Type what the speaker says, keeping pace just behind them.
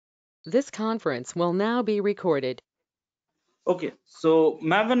This conference will now be recorded. Okay, so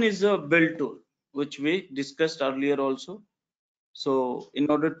Maven is a build tool, which we discussed earlier also. So in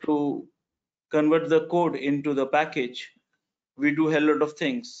order to convert the code into the package, we do a lot of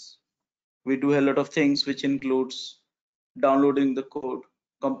things. We do a lot of things, which includes downloading the code,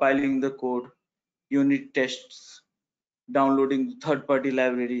 compiling the code, unit tests, downloading third-party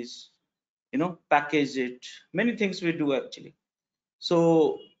libraries, package it. Many things we do actually.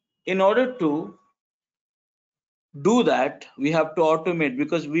 So in order to do that, we have to automate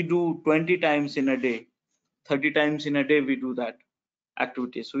because we do 20 times in a day, 30 times in a day we do that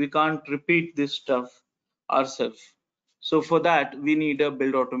activity. So we can't repeat this stuff ourselves. So for that, we need a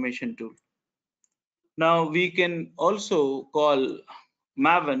build automation tool. Now we can also call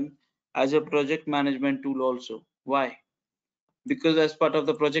Maven as a project management tool also. Why? Because as part of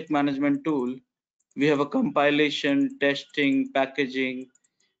the project management tool, we have a compilation, testing, packaging,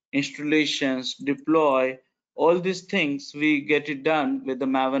 installations, deploy, all these things, we get it done with the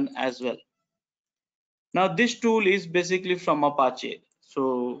Maven as well. Now this tool is basically from Apache.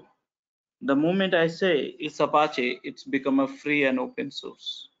 So the moment I say it's Apache, it's become a free and open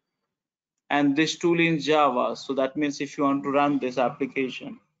source. And this tool in Java, so that means if you want to run this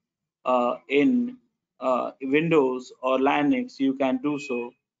application in Windows or Linux, you can do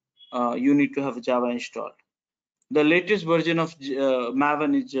so. You need to have Java installed. The latest version of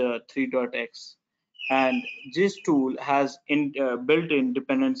Maven is 3.x, and this tool has built-in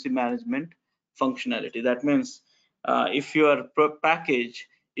dependency management functionality. That means if your package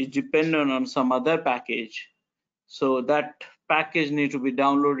is dependent on some other package, so that package need to be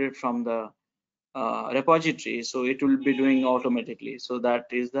downloaded from the repository, so it will be doing automatically. So that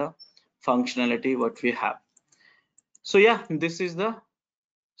is the functionality what we have. So yeah, this is the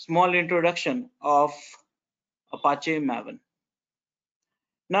small introduction of Apache Maven.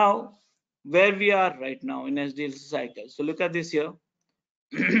 Now, where we are right now in SDLC cycle. So look at this here.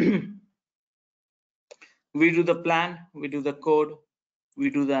 We do the plan, we do the code, we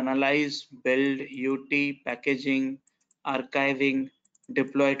do the analyze, build, UT, packaging, archiving,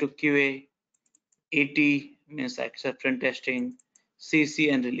 deploy to QA, AT means acceptance testing,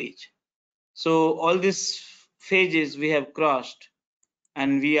 CC and release. So all these phases we have crossed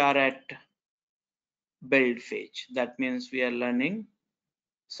and we are at build phase. That means we are learning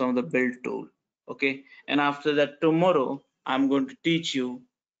some of the build tool. Okay, and after that tomorrow I'm going to teach you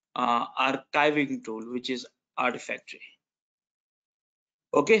archiving tool, which is Artifactory.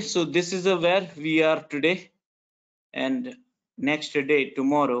 Okay, so this is where we are today, and next day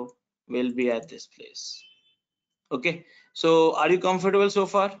tomorrow we'll be at this place. Okay, so are you comfortable so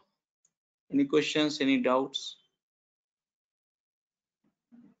far? Any questions, any doubts?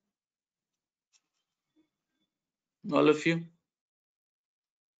 All of you?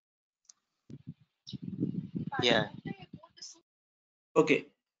 Yeah. Okay,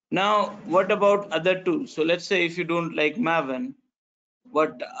 now what about other tools? So let's say if you don't like Maven,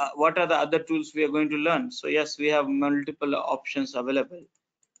 what are the other tools we are going to learn? So yes, we have multiple options available.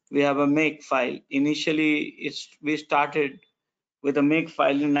 We have a make file. Initially we started with a make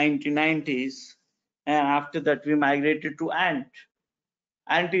file in 1990s, and after that we migrated to Ant.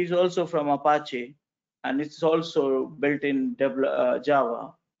 Ant is also from Apache, and it's also built in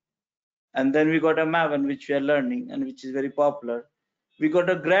Java. And then we got a Maven, which we are learning and which is very popular. We got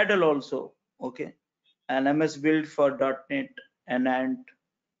a Gradle also, okay, and MS Build for .NET and Ant,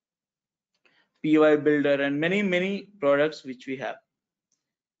 PY Builder, and many products which we have.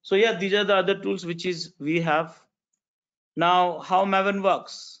 So yeah, these are the other tools which is we have. Now how Maven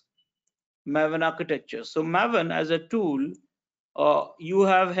works, Maven architecture. So Maven as a tool, you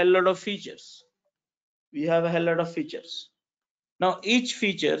have a lot of features. We have a lot of features. Now each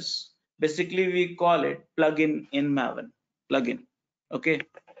features, basically we call it plugin in Maven, plugin. Okay,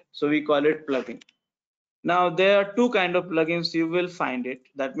 so we call it plugin. Now there are two kind of plugins you will find it.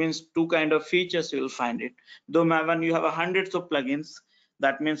 That means two kind of features you will find it. Though Maven you have hundreds of plugins,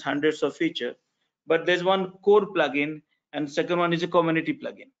 that means hundreds of features. But there's one core plugin and second one is a community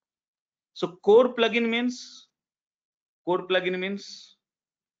plugin. So core plugin means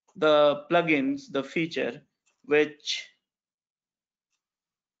the plugins, the feature which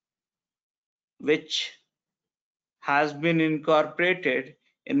has been incorporated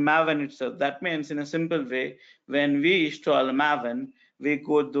in Maven itself. That means in a simple way, when we install Maven,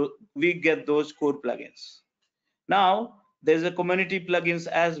 we get those core plugins. Now there's a community plugins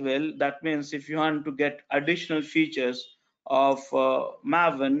as well. That means if you want to get additional features of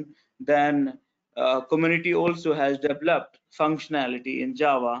Maven, then community also has developed functionality in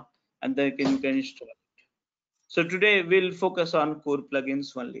Java, and then you can install it. So today we'll focus on core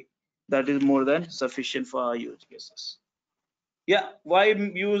plugins only. That is more than sufficient for our use cases. Yeah, why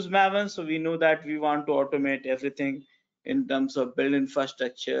use Maven? So we know that we want to automate everything in terms of build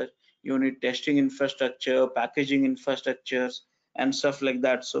infrastructure, unit testing infrastructure, packaging infrastructures, and stuff like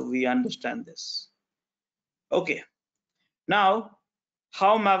that. So we understand this. Okay, now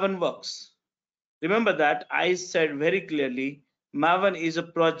how Maven works. Remember that I said very clearly, Maven is a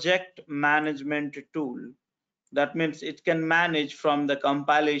project management tool. That means it can manage from the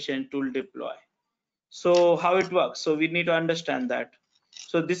compilation to deploy. So how it works? So we need to understand that.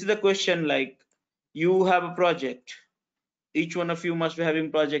 So this is the question, like you have a project. Each one of you must be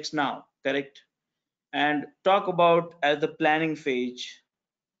having projects now, correct? And talk about as the planning phase,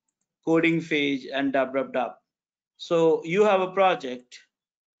 coding phase, and dub dub dub. So you have a project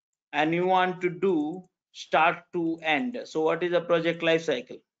and you want to do start to end. So what is a project life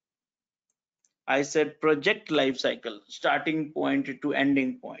cycle? I said project life cycle, starting point to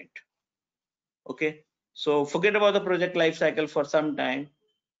ending point. Okay, so forget about the project life cycle for some time.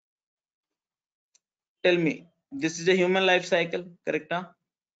 Tell me, this is a human life cycle, correct now,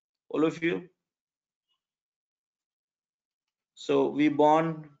 all of you? So we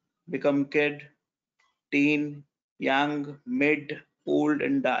born, become kid, teen, young, mid, old,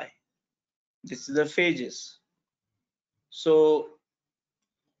 and die. This is the phases. So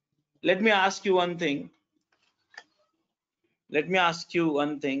let me ask you one thing.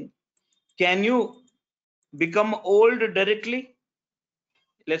 Can you become old directly?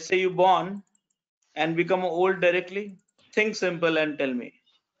 Let's say you born and become old directly. Think simple and tell me.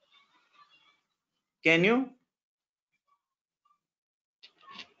 Can you?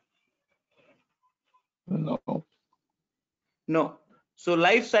 No. No. So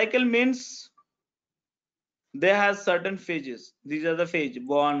life cycle means they have certain phases. These are the phase: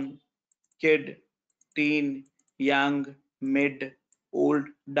 born, kid, teen, young, mid, old,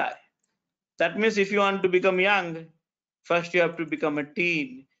 die. That means if you want to become young, first you have to become a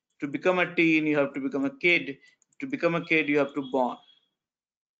teen. To become a teen, you have to become a kid. To become a kid, you have to born.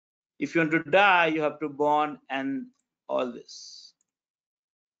 If you want to die, you have to born and all this.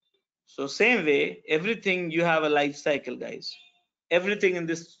 So same way, everything you have a life cycle, guys. Everything in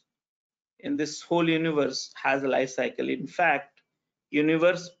this whole universe has a life cycle. In fact,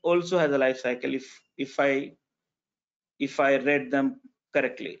 universe also has a life cycle if I read them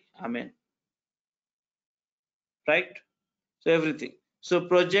correctly. I mean, right? So everything. So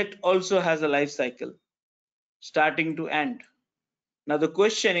project also has a life cycle, starting to end. Now the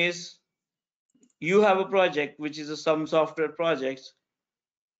question is, you have a project which is some software projects.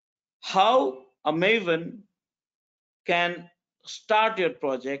 How a Maven can start your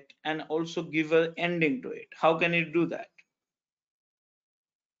project and also give an ending to it? How can it do that?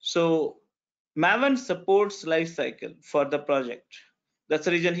 So Maven supports lifecycle for the project. That's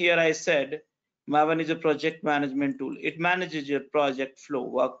the reason here I said Maven is a project management tool. It manages your project flow,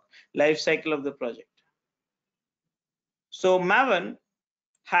 work, life cycle of the project. So Maven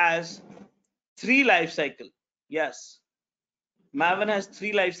has 3 life cycle. Yes, Maven has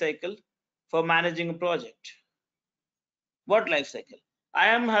 3 life cycle for managing a project. What life cycle? I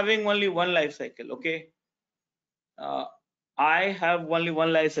am having only one life cycle. Okay, I have only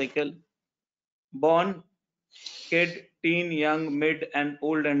one life cycle: born, kid, teen, young, mid, and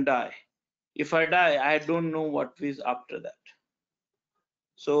old, and die. If I die, I don't know what is after that.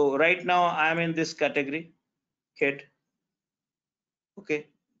 So right now I'm in this category, kid. Okay,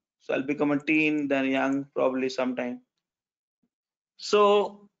 so I'll become a teen, then young, probably sometime.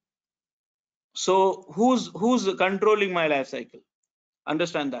 So who's controlling my life cycle?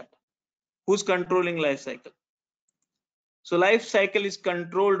 Understand that. Who's controlling life cycle? So life cycle is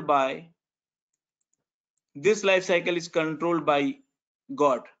controlled by, this life cycle is controlled by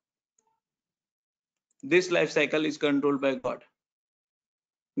God. This life cycle is controlled by God.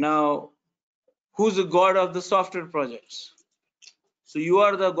 Now, who's the God of the software projects? So you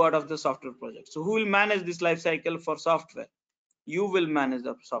are the God of the software project. So who will manage this life cycle for software? You will manage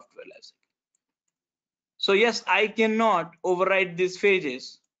the software life cycle. So yes, I cannot override these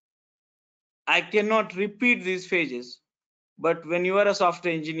phases. I cannot repeat these phases. But when you are a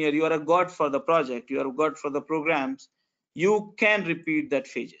software engineer, you are a God for the project, you are a God for the programs, you can repeat that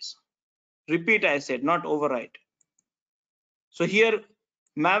phases. Repeat, I said, not override. So here,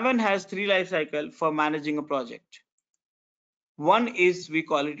 Maven has 3 life cycle for managing a project. One is, we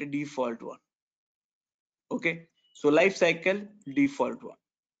call it a default one. Okay, so life cycle default one.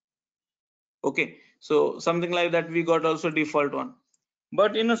 Okay, so something like that, we got also default one.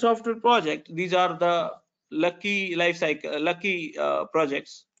 But in a software project, these are the lucky life cycle, lucky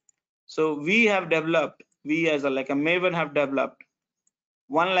projects. So we have developed, we as a like a Maven have developed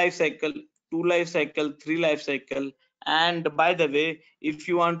 1 life cycle, 2 life cycle, 3 life cycle. And by the way, if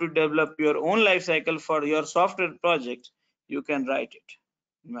you want to develop your own life cycle for your software project, you can write it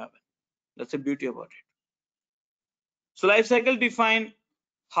in Maven. That's the beauty about it. So life cycle define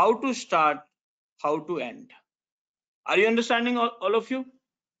how to start, how to end. Are you understanding, all of you?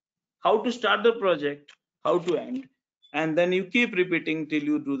 How to start the project, how to end, and then you keep repeating till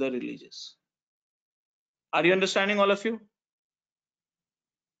you do the releases. Are you understanding, all of you?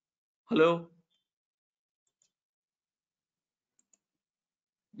 Hello?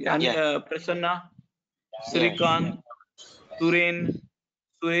 Yeah. Prasanna, Yes. Srikant, Suren,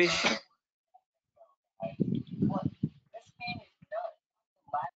 Suresh.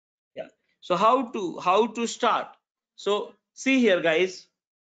 Yeah. So how to start? So see here, guys,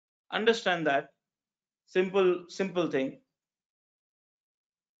 understand that simple thing.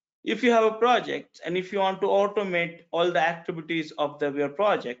 If you have a project and if you want to automate all the activities of your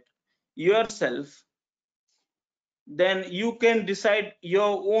project yourself, then you can decide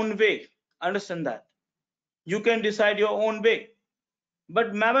your own way. Understand that you can decide your own way.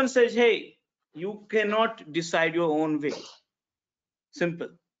 But Maven says, hey, you cannot decide your own way. Simple.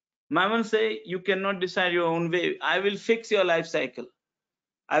 Maven say you cannot decide your own way. I will fix your life cycle.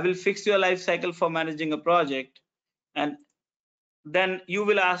 I will fix your life cycle for managing a project. And then you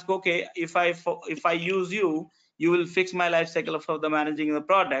will ask, okay, if I use you, you will fix my life cycle for the managing the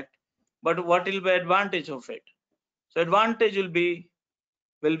product. But what will be advantage of it? So advantage will be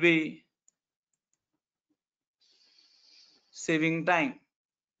saving time.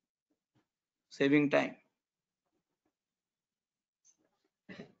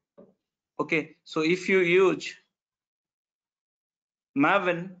 Okay, so if you use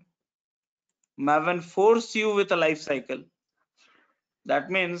Maven force you with a life cycle. That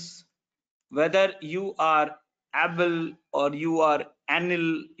means whether you are Abel or you are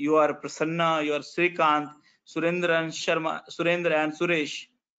Anil, you are Prasanna, you are Srikant, Surendra and Suresh,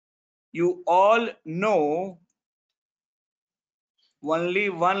 you all know only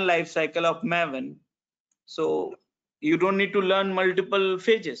one life cycle of Maven. So you don't need to learn multiple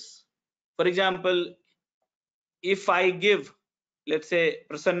phases. For example, if I give, let's say,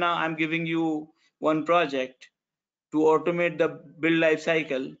 Prasanna, I'm giving you one project to automate the build life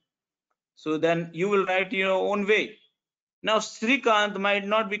cycle. So then you will write your own way. Now Srikant might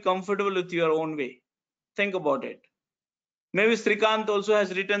not be comfortable with your own way. Think about it. Maybe Srikant also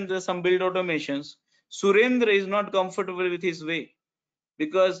has written some build automations. Surendra is not comfortable with his way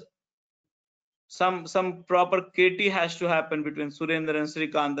because some proper KT has to happen between Surendra and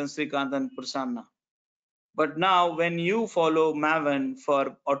Srikant and Prasanna. But now when you follow Maven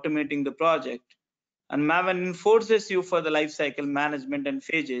for automating the project, and Maven enforces you for the life cycle management and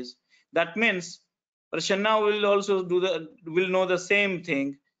phases, that means Prasanna will also will know the same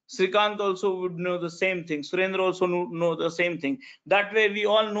thing. Srikant also would know the same thing. Surendra also know the same thing. That way we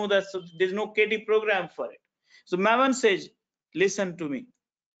all know that there's no KT program for it. So Maven says, listen to me.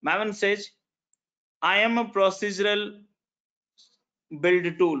 Maven says, I am a procedural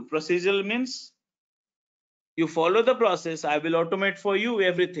build tool. Procedural means you follow the process, I will automate for you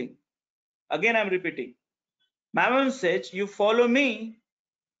everything. Again, I'm repeating. Maven says, you follow me,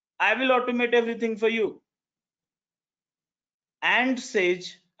 I will automate everything for you. And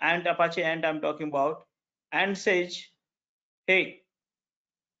Sage, and Apache Ant I'm talking about, and Sage, hey,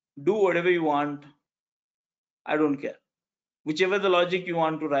 do whatever you want. I don't care. Whichever the logic you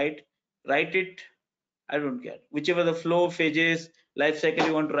want to write it. I don't care. Whichever the flow, phases, life cycle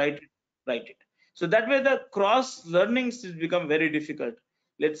you want to write it. So that way the cross learnings has become very difficult.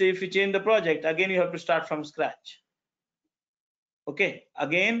 Let's say if you change the project, again you have to start from scratch. Okay,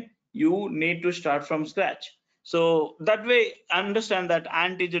 again you need to start from scratch. So that way understand that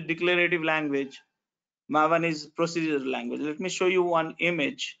Ant is a declarative language, Maven is procedural language. Let me show you one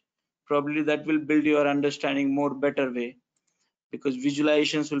image, probably that will build your understanding more better way, because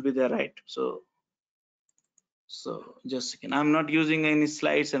visualizations will be there, right? So just a second, I'm not using any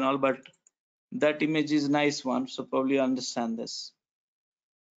slides and all, but that image is nice one, so probably you understand this.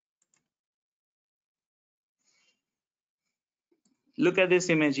 Look at this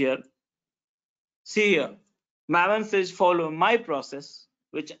image here. See here, Maven says follow my process,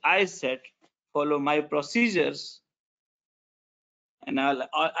 which I set, follow my procedures, and I'll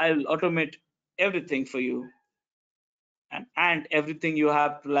automate everything for you, and everything you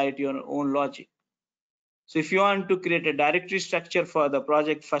have to write your own logic. So if you want to create a directory structure for the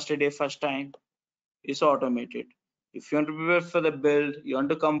project first day, first time, it's automated. If you want to prepare for the build, you want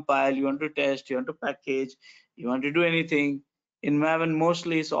to compile, you want to test, you want to package, you want to do anything, in Maven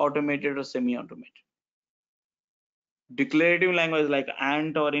mostly it's automated or semi-automated. Declarative language like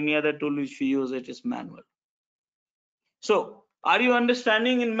Ant or any other tool which we use, it is manual. So are you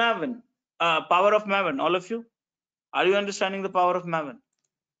understanding in Maven, power of Maven, all of you? Are you understanding the power of Maven?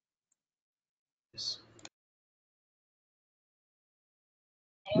 Yes.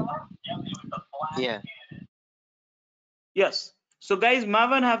 Yeah. Yes. So guys,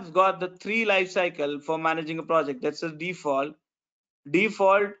 Maven has got the 3 life cycle for managing a project. That's a default,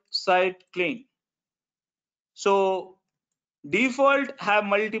 site, clean. So default have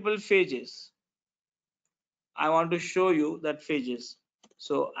multiple phases. I want to show you that phases.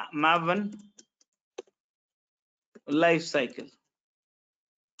 So Maven life cycle,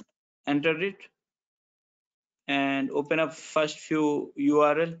 enter it and open up first few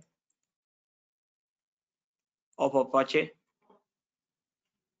URL of Apache,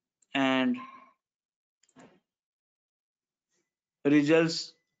 and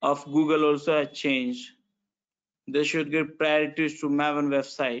results of Google also have changed. They should give priorities to Maven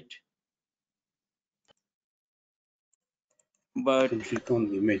website, I but can click on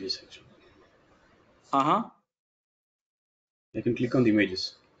the images actually. uh-huh, I can click on the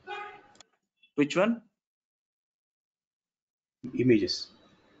images. which one? Images.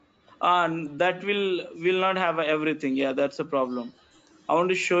 That will not have everything. Yeah, that's a problem. I want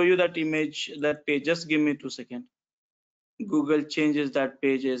to show you that image, that page. Just give me 2 seconds. Google changes that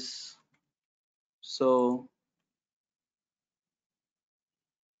pages. So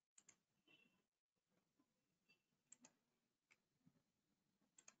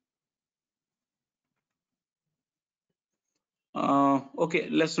okay,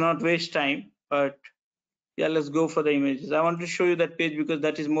 let's not waste time, but yeah, let's go for the images. I want to show you that page because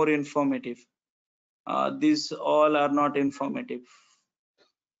that is more informative. These all are not informative.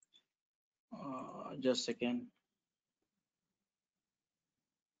 Just a second.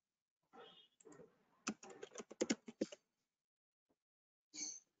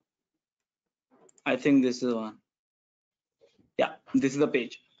 I think this is one. Yeah, this is the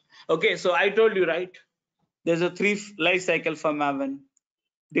page. Okay, so I told you, right? There's a 3 life cycle for Maven.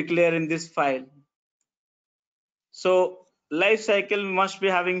 Declare in this file. So life cycle must be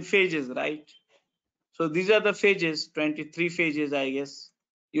having phases, right? So these are the phases, 23 phases, I guess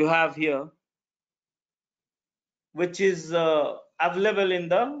you have here, which is available in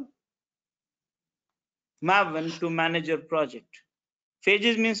the Maven to manage your project.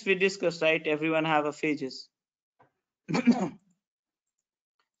 Phases means we discussed, right? Everyone have a phases.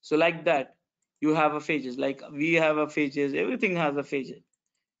 So like that, you have a phases, like we have a phases, everything has a phases.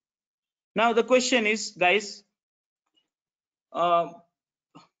 Now the question is, guys,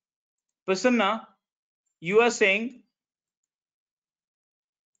 Prasanna, you are saying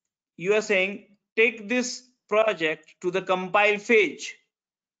take this project to the compile phase,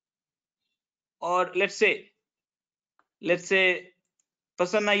 or let's say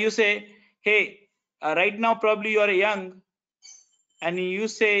Prasanna, you say, hey, right now probably you are young and you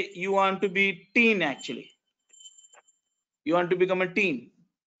say you want to be teen, actually you want to become a teen.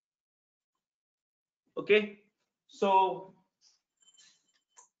 Okay, so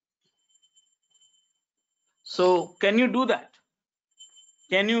can you do that?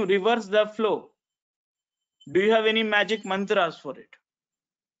 Can you reverse the flow? Do you have any magic mantras for it?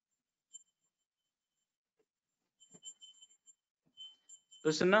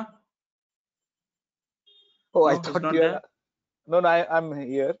 Prasanna? Oh, I No, it's thought not you there. are. No, no, I'm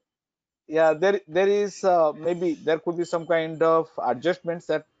here. Yeah, there is maybe there could be some kind of adjustments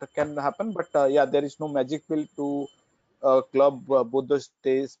that can happen, but yeah, there is no magic pill to club both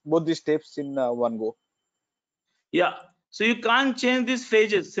the steps in one go. Yeah, so you can't change these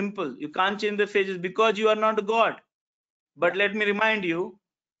phases. Simple, you can't change the phases because you are not God. But let me remind you,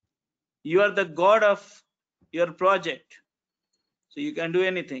 you are the God of your project, so you can do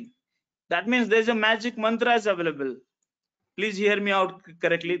anything. That means there's a magic mantras available. Please hear me out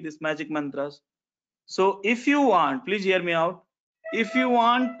correctly, this magic mantras. So if you want, please hear me out, if you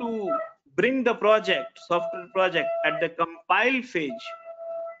want to bring the project, software project, at the compile phase,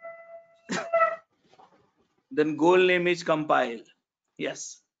 then goal name is compile.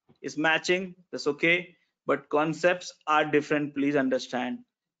 Yes, it's matching, that's okay, but concepts are different, please understand.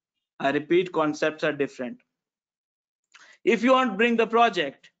 I repeat, concepts are different. If you want to bring the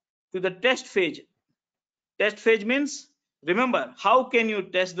project to the test phase means, remember, how can you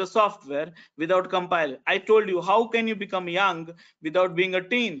test the software without compile? I told you, how can you become young without being a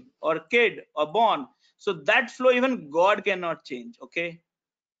teen or kid or born? So that flow even God cannot change, okay?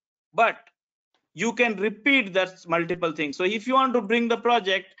 But you can repeat that multiple things. So if you want to bring the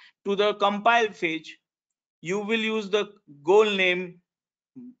project to the compile phase, you will use the goal name,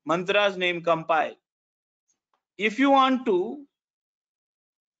 mantras name compile. if you want to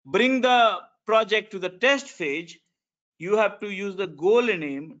bring the project to the test phase, you have to use the goal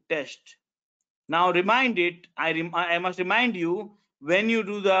name test. Now remind it, I must remind you, when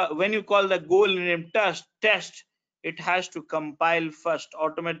you call the goal name test, it has to compile first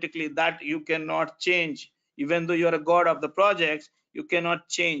automatically. That you cannot change. Even though you are a god of the projects, you cannot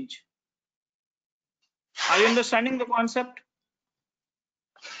change. Are you understanding the concept?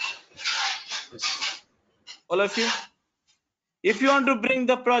 Yes. All of you? If you want to bring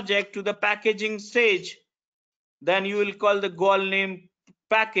the project to the packaging stage, then you will call the goal name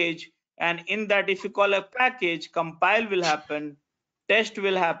package, and in that, if you call a package, compile will happen, test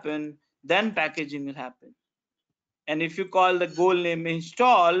will happen, then packaging will happen. And if you call the goal name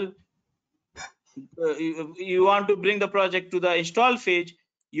install, you want to bring the project to the install phase,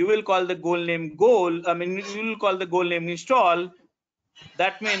 you will call the goal name you will call the goal name install.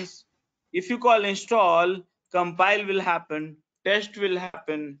 That means if you call install, compile will happen, test will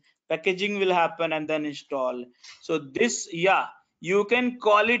happen, packaging will happen, and then install. So this, yeah, you can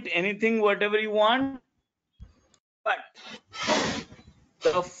call it anything, whatever you want, but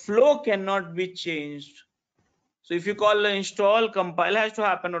the flow cannot be changed. So if you call install, compile has to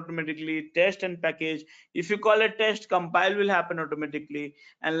happen automatically, test and package. If you call a test, compile will happen automatically,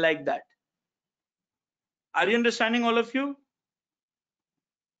 and like that. Are you understanding, all of you?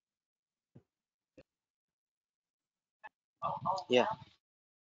 Yeah.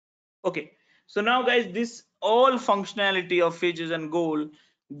 Okay, so now guys, this all functionality of phases and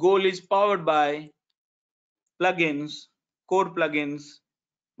goal is powered by plugins, code plugins,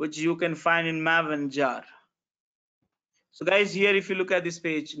 which you can find in Maven jar. So guys, here if you look at this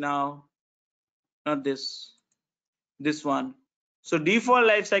page now, not this one. So default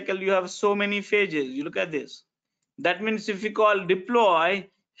lifecycle, you have so many phases. You look at this. That means if you call deploy,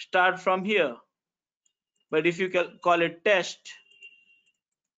 start from here. But if you call it test,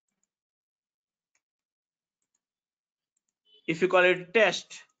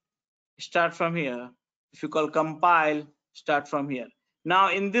 start from here. If you call compile, start from here.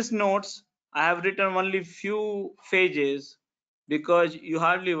 Now in this notes, I have written only few phases because you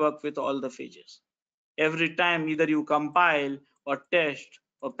hardly work with all the phases. Every time either you compile or test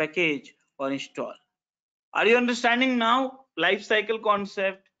or package or install. Are you understanding now? Life cycle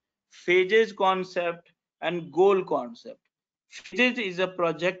concept, phases concept, and goal concept. Phases is a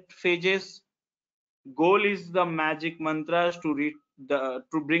project phases. Goal is the magic mantras to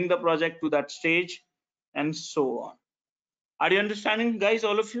bring the project to that stage, and so on. Are you understanding, guys,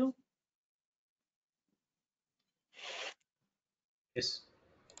 all of you? Yes.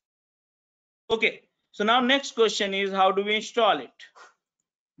 Okay, so now next question is, how do we install it?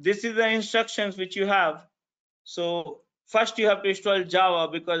 This is the instructions which you have. So first you have to install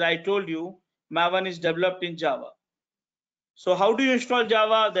Java, because I told you Maven is developed in Java. So how do you install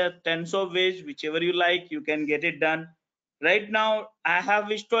Java? There are tens of ways, whichever you like, you can get it done. Right now I have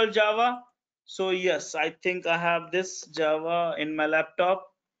installed Java. So yes, I think I have this Java in my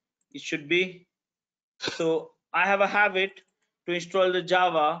laptop. It should be. So I have a habit to install the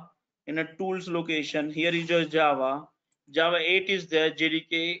Java in a tools location. Here is your Java. Java 8 is there,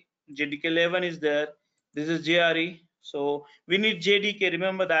 JDK 11 is there. This is JRE. So we need JDK,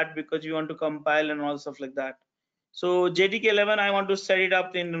 remember that, because you want to compile and all stuff like that. So JDK 11, I want to set it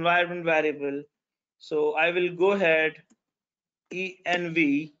up in environment variable. So I will go ahead,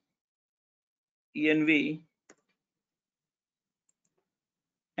 env,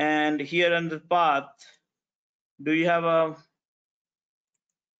 and here on the path, do you have a,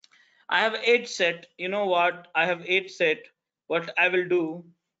 I have 8 set. You know what? I have 8 set. What I will do,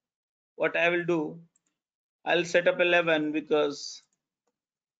 I'll set up 11 because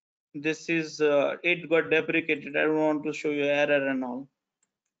this is 8 got deprecated. I don't want to show you error and all.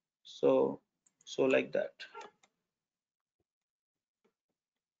 So like that.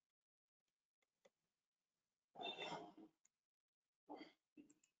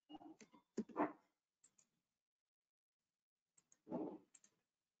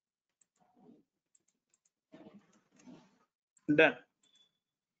 Done.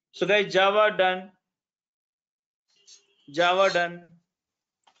 So guys, Java done.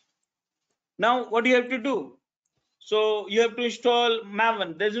 Now what do you have to do? So you have to install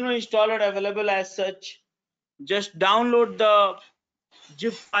Maven. There's no installer available as such. Just download the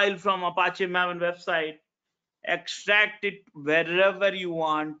zip file from Apache Maven website, extract it wherever you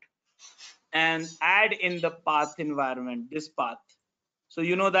want, and add in the path environment, this path. So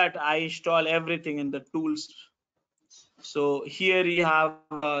you know that I install everything in the tools. So here you have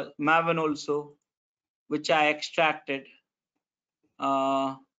Maven also, which I extracted.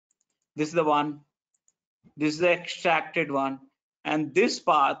 This is the one. This is the extracted one. And this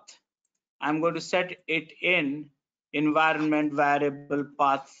path, I'm going to set it in environment variable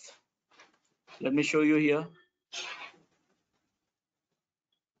path. Let me show you here.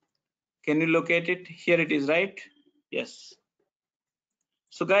 Can you locate it? Here it is, right? Yes.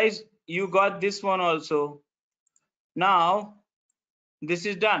 So guys, you got this one also. Now, this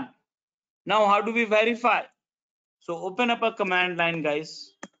is done. Now, how do we verify? So open up a command line,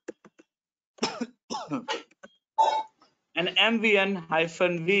 guys. And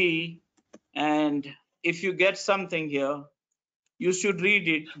mvn-v, and if you get something here, you should read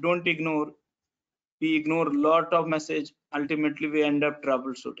it. Don't ignore. We ignore a lot of message. Ultimately, we end up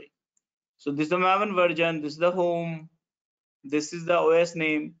troubleshooting. So this is the Maven version. This is the home. This is the OS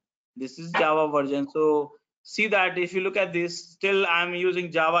name. This is Java version. So see that if you look at this, still I'm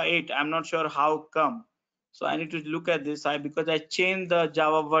using Java 8. I'm not sure how come. So I need to look at this because I changed the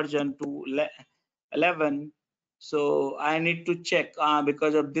Java version to 11. So I need to check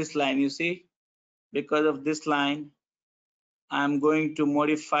because of this line. You see, because of this line, I'm going to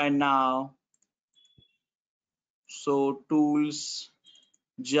modify now. So tools,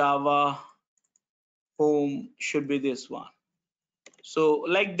 Java, home should be this one. So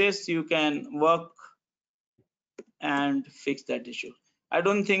like this, you can work and fix that issue. I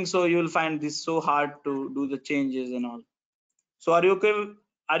don't think so you'll find this so hard to do the changes and all. So are you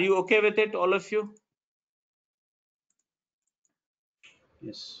okay with it, all of you?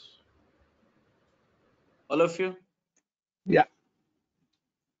 Yes. All of you? Yeah.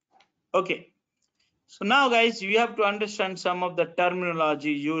 Okay. So now guys, you have to understand some of the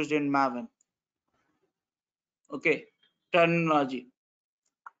terminology used in Maven. Okay, terminology.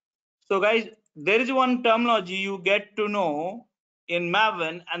 So guys, there is one terminology you get to know in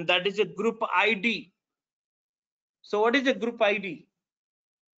Maven, and that is a group ID. So what is a group ID?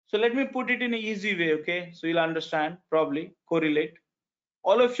 So let me put it in an easy way, okay? So you'll understand, probably correlate.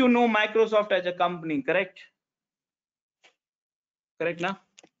 All of you know Microsoft as a company, correct? Correct now?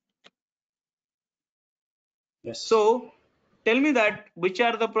 Yes. So tell me that which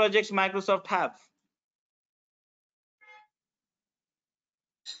are the projects Microsoft have?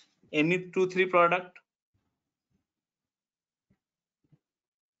 Any 2-3 product?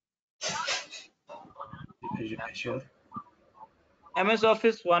 Azure. MS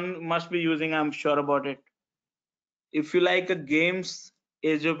Office one must be using, I'm sure about it. If you like a games,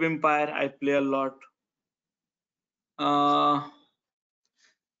 Age of Empire, I play a lot.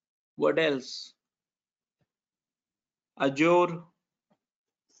 What else? Azure,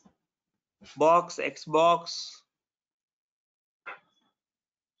 Box, Xbox,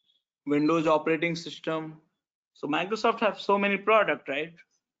 Windows operating system. So Microsoft have so many products, right?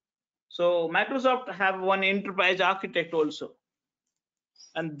 So Microsoft have one enterprise architect also,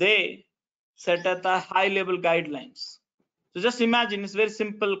 and they set up the high level guidelines. So just imagine, it's very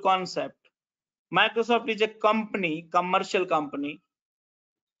simple concept. Microsoft is a company, commercial company.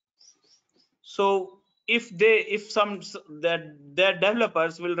 So if their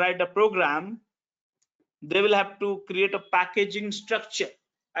developers will write a program, they will have to create a packaging structure.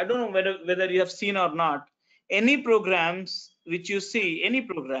 I don't know whether you have seen or not. Any programs which you see, any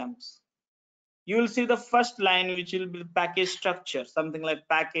programs, you will see the first line which will be package structure, something like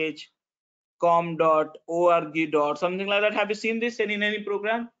package com.org. Something like that. Have you seen this in any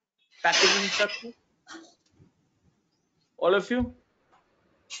program? Packaging structure? All of you?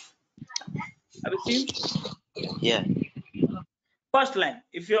 Have you seen? Yeah. First line.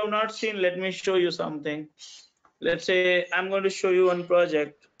 If you have not seen, let me show you something. Let's say I'm going to show you one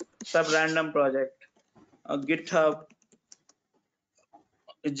project, some random project, a GitHub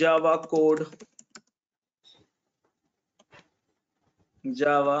Java code,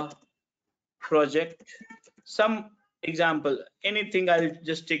 Java project, some example, anything. I'll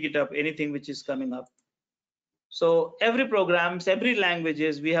just take it up, anything which is coming up. So every programs, every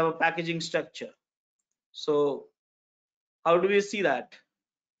languages, we have a packaging structure. So how do we see that?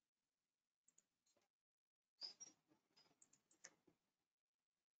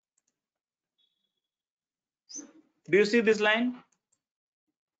 Do you see this line?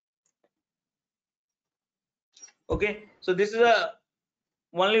 Okay, so this is a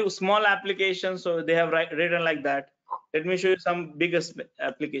only small application, so they have written like that. Let me show you some biggest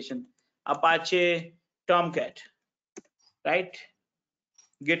application. Apache Tomcat, right?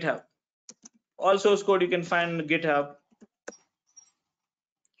 GitHub. All source code you can find on GitHub.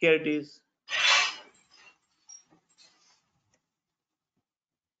 Here it is.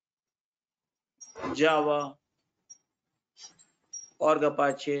 Java, org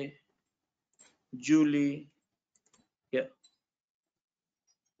Apache, Julie. Here.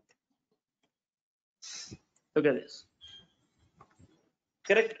 Look at this.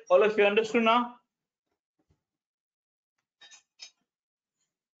 Correct? All of you understood now?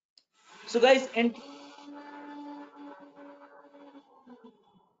 So guys, and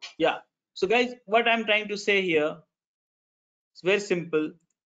yeah. So guys, what I'm trying to say here, it's very simple.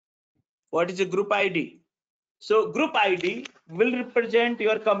 What is a group ID? So group ID will represent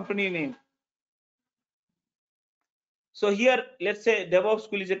your company name. So here, let's say DevOps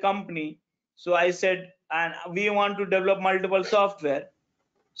School is a company. So I said, and we want to develop multiple software.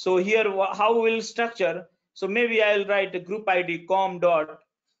 So here, how we'll structure? So maybe I'll write a group ID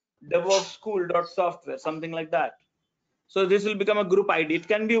com.devopsschool.software, something like that. So this will become a group ID. It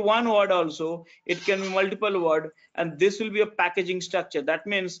can be one word also. It can be multiple word, and this will be a packaging structure. That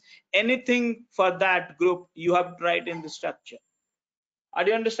means anything for that group you have to write in the structure. Are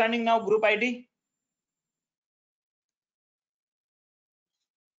you understanding now group ID?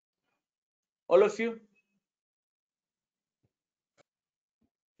 All of you?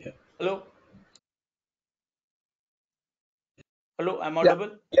 Yeah. Hello? Hello, I'm Yeah,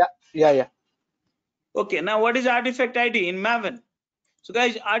 audible? yeah. Okay, now what is artifact ID in Maven? So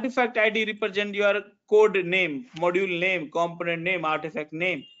guys, artifact ID represent your code name, module name, component name, artifact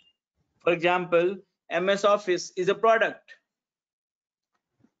name. For example, MS Office is a product,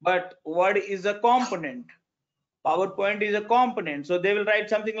 but Word is a component. PowerPoint is a component. So they will write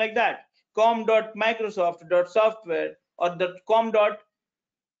something like that. com.microsoft.software or the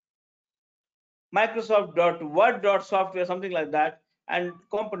com.microsoft.word.software, something like that. And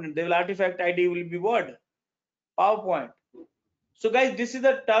component, they will artifact ID will be Word, PowerPoint. So guys, this is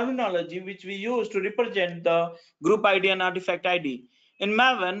the terminology which we use to represent the group ID and artifact ID. In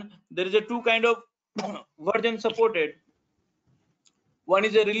Maven, there is a two kind of version supported. One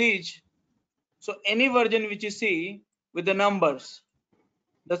is a release. So any version which you see with the numbers,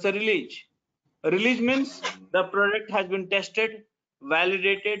 that's a release. A release means the product has been tested,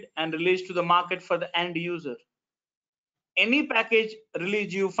 validated, and released to the market for the end user. Any package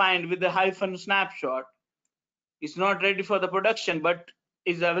release you find with the hyphen snapshot is not ready for the production, but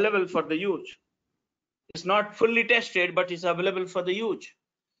is available for the use. It's not fully tested, but it's available for the use.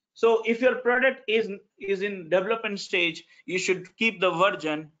 So if your product is in development stage, you should keep the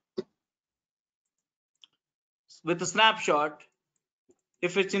version with a snapshot.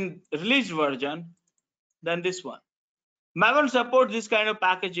 If it's in released version, then this one. Maven supports this kind of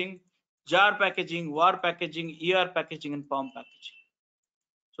packaging: jar packaging, var packaging, ER packaging, and POM packaging.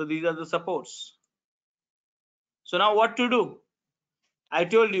 So these are the supports. So now what to do? I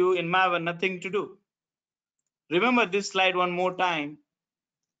told you in Maven nothing to do. Remember this slide one more time,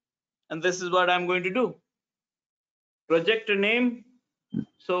 and this is what I'm going to do. Project name.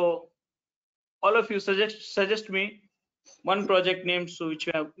 So all of you suggest me one project name, so which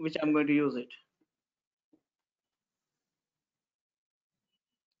I'm going to use it.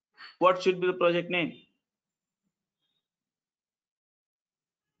 What should be the project name?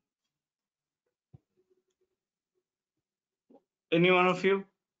 Any one of you?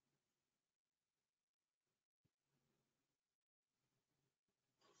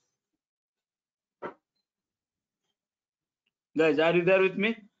 Guys, are you there with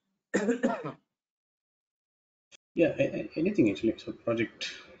me? Yeah, anything actually. So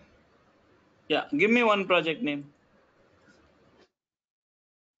project. Yeah, give me one project name.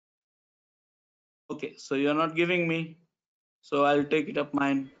 Okay, so you're not giving me, so I'll take it up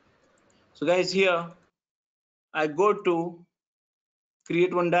mine. So guys, here I go to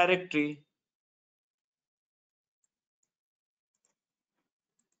create one directory.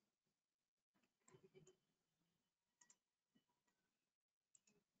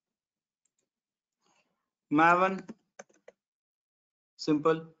 Maven,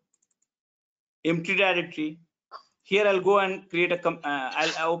 simple, empty directory. Here I'll go and create a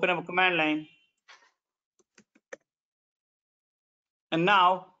I'll open up a command line. And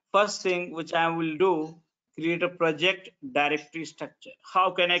now first thing which I will do, create a project directory structure.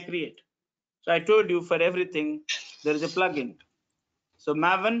 How can I create? So I told you for everything there is a plugin. So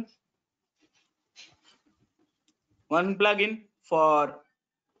Maven, one plugin for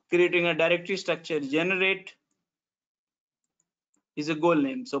creating a directory structure, generate is a goal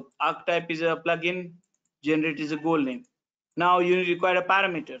name. So archetype is a plugin, generate is a goal name. Now you require a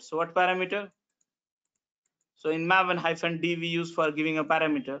parameter. So what parameter? So in Maven -d we use for giving a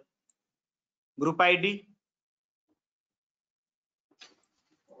parameter. Group ID,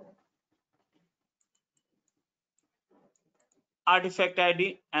 artifact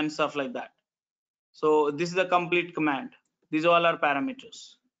ID, and stuff like that. So this is a complete command. These all are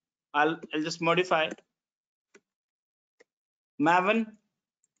parameters. I'll just modify Maven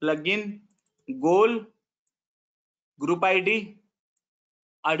plugin goal group ID,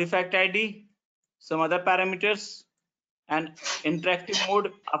 artifact ID, some other parameters, and interactive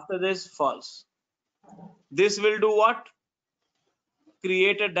mode after this false. This will do what?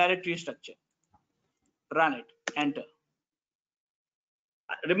 Create a directory structure. Run it, enter.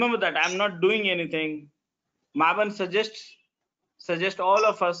 Remember that I'm not doing anything. Maven suggest all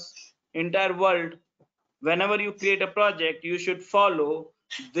of us, entire world, whenever you create a project, you should follow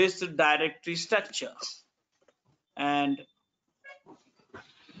this directory structure. And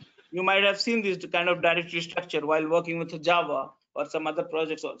you might have seen this kind of directory structure while working with Java or some other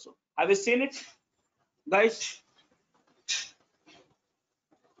projects also. Have you seen it, guys?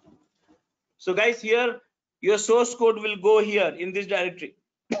 So guys, here your source code will go here in this directory.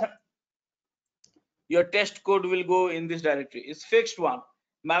 Your test code will go in this directory. It's fixed one.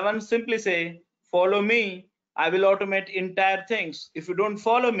 Maven simply say, follow me, I will automate entire things. If you don't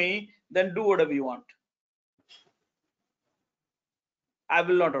follow me, then do whatever you want. I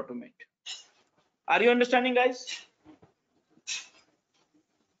will not automate. Are you understanding, guys?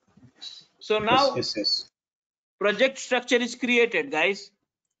 So now Yes. project structure is created, guys.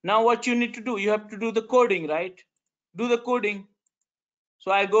 Now what you need to do, you have to do the coding, right? Do the coding.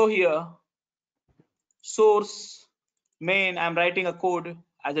 So I go here, source, main, I'm writing a code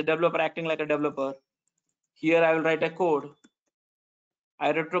as a developer, acting like a developer. Here I will write a code.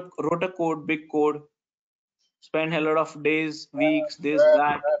 I wrote a code, big code, spent a lot of days, weeks, this,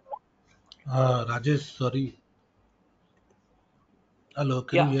 that. Rajesh, sorry. Hello,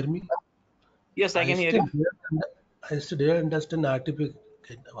 can you Yeah, hear me? yes, I I can hear still you. didn't, I still didn't understand artifact.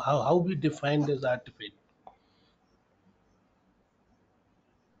 How we define this artifact?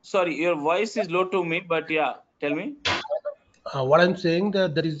 Sorry, your voice is low to me, but yeah, tell me. What I'm saying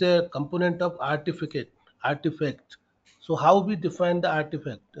that there is a component of artifact. So how we define the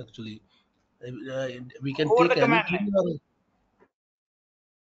artifact actually? We can Over the take command line. anything or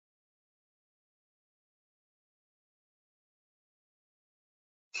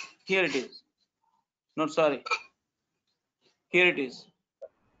Here it is. No, sorry. Here it is.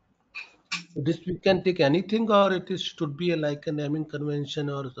 this we can take anything or it is should be like a naming convention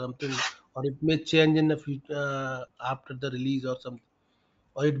or something, or it may change in the future after the release or something,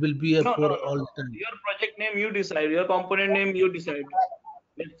 or it will be a No, no, for no, all no. time. Your project name you decide. Your component name you decide.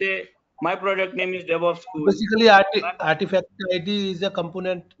 Let's say my project name is DevOps School. Basically, My artifact ID is a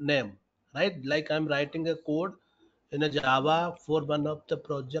component name, right? Like I'm writing a code in a Java for one of the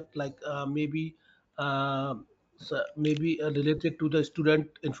project, like uh, related to the student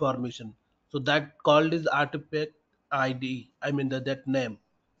information. So that called is artifact ID. I mean that name,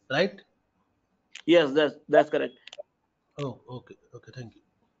 right? yes, that's correct. Oh, okay, thank you.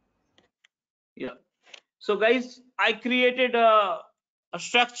 Yeah. So guys, I created a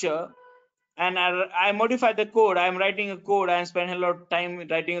structure and I modified the code. I'm writing a code. I spent a lot of time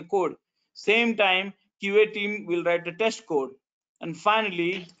writing a code. Same time, QA team will write the test code. And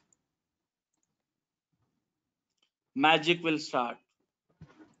finally, magic will start.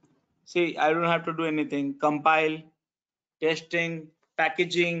 See, I don't have to do anything. Compile, testing,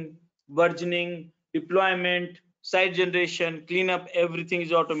 packaging, versioning, deployment, site generation, cleanup, everything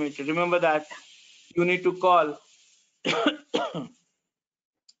is automated. Remember that you need to call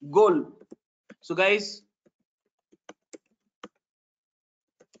goal. So guys,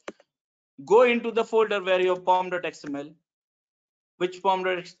 go into the folder where your pom.xml. Which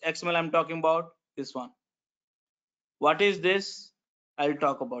pom.xml I'm talking about? This one. What is this? I'll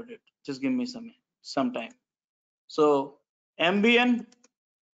talk about it. Just give me some time. So ambien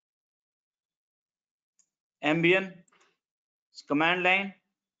command line,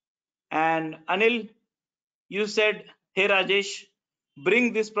 and Anil, you said, hey Rajesh,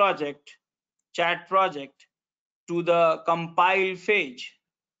 bring this project, chat project, to the compile phase.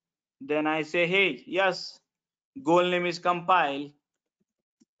 Then I say, hey, yes, goal name is compile,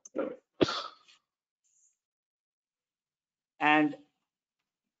 and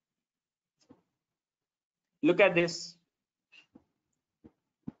look at this,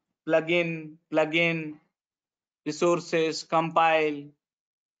 plugin, resources, compile,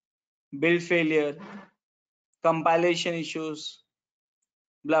 build failure, compilation issues,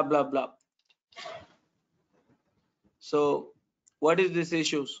 blah blah blah. So what is this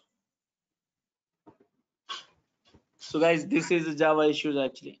issues? So guys, this is the Java issues.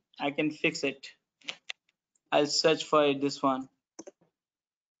 Actually I can fix it. I'll search for it, this one.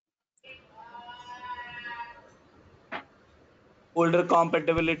 Folder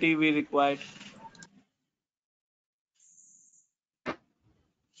compatibility we required.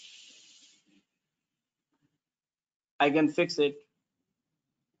 I can fix it.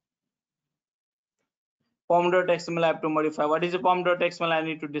 pom.xml I have to modify. What is the pom.xml I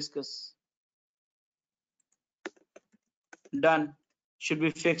need to discuss? Done. Should be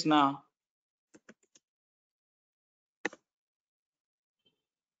fixed now.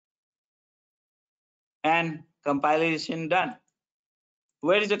 And compilation done.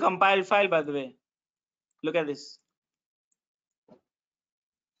 Where is the compiled file, by the way? Look at this.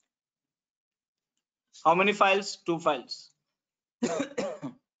 How many files? 2 files.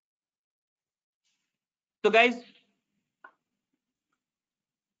 So guys,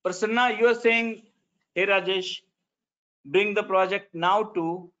 Prasanna, you are saying, hey Rajesh, bring the project now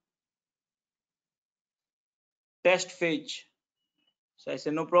to test phase. So I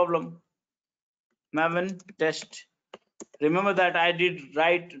said, no problem. Maven, test. Remember that I did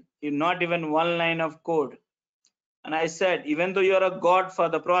write not even one line of code. And I said, even though you're a god for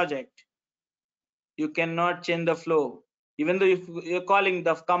the project, you cannot change the flow. Even though if you're calling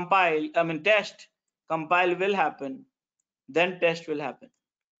the compile, test, compile will happen, then test will happen.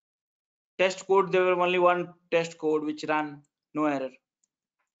 Test code, there were only one test code which ran, no error.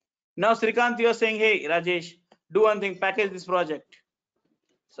 Now Srikant, you're saying, hey Rajesh, do one thing, package this project.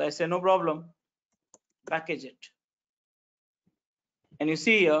 So I say, no problem, package it. And you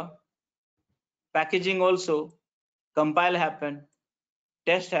see here, packaging also, compile happen,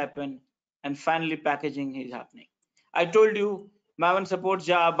 test happen, and finally packaging is happening. I told you Maven supports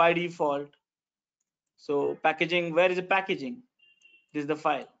Java by default. So packaging, where is the packaging? This is the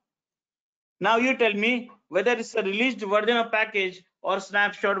file. Now you tell me whether it's a released version of package or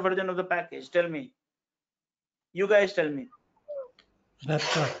snapshot version of the package. Tell me. You guys tell me.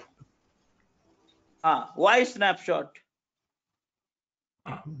 Snapshot. Why snapshot?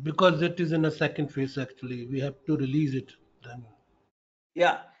 Because it is in a second phase actually. We have to release it then.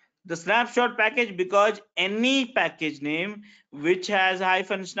 Yeah, the snapshot package, because any package name which has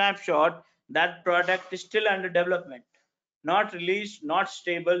hyphen snapshot, that product is still under development, not released, not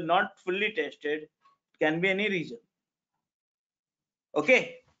stable, not fully tested. It can be any reason.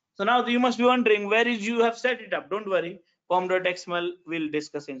 Okay, so now you must be wondering where is you have set it up. Don't worry, pom.xml we'll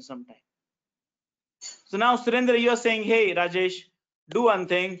discuss in some time. So now Surendra, you are saying, hey Rajesh, do one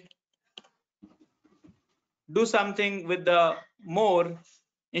thing, do something with the more,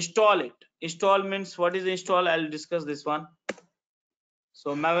 install it. Install means what is install? I'll discuss this one.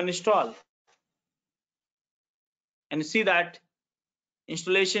 So Maven install, and you see that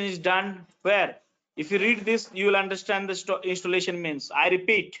installation is done. Where if you read this, you will understand the installation means. I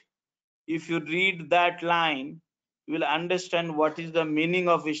repeat, if you read that line, you will understand what is the meaning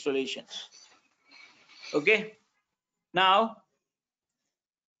of installation. Okay, now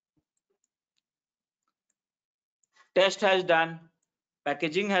test has done,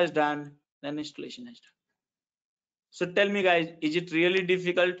 packaging has done, then installation has done. So tell me guys, is it really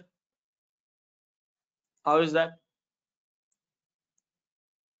difficult? How is that?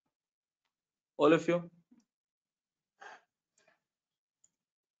 All of you?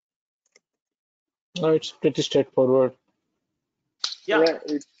 No, it's pretty straightforward. Yeah. Yeah,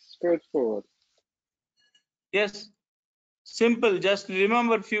 it's straightforward. Yes, simple. Just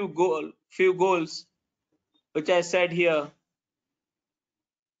remember few goals which I said here.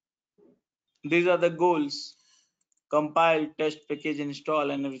 These are the goals: compile, test, package,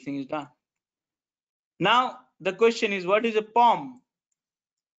 install, and everything is done. Now the question is, what is a POM?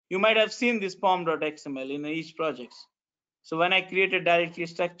 You might have seen this pom.xml in each project. So when I create a directory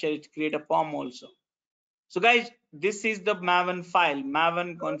structure, it create a POM also. So guys, this is the Maven file,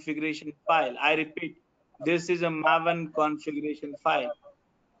 Maven configuration file. I repeat, this is a Maven configuration file.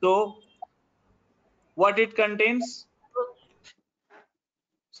 So what it contains?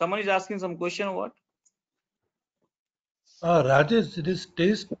 Someone is asking some question or what? Rajesh, this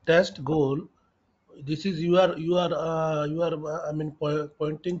test goal. This is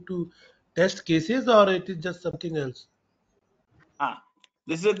pointing to test cases or it is just something else?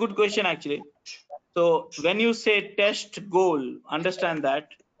 This is a good question actually. So when you say test goal, understand that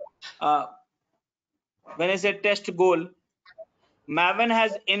when I say test goal, Maven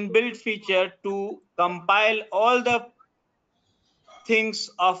has inbuilt feature to compile all the things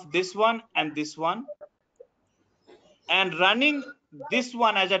of this one and this one, and running this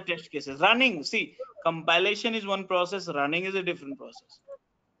one as a test cases. Running, see, compilation is one process, running is a different process.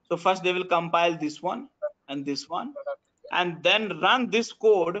 So first they will compile this one, and then run this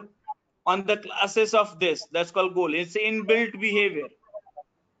code on the classes of this. That's called goal. It's inbuilt behavior.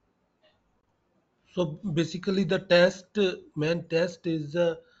 So basically, the main test is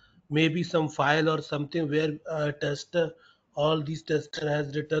maybe some file or something where tester, all these tester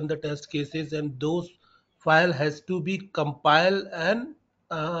has written the test cases, and those file has to be compiled and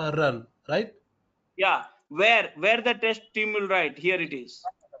run, right? Yeah, where the test team will write. Here it is.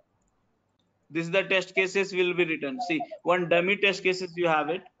 This is the test cases will be written. See, one dummy test cases you have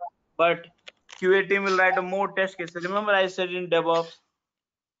it, but QA team will write a more test cases. Remember I said in DevOps,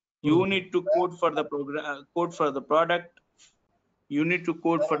 you need to code for the program, code for the product. You need to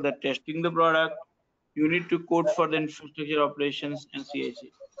code for the testing the product. You need to code for the infrastructure operations and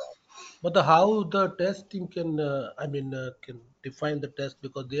CI/CD. But how the testing can, can define the test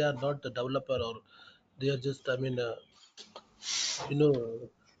because they are not the developer or they are just, you know,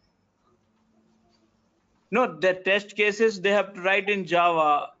 No, the test cases they have to write in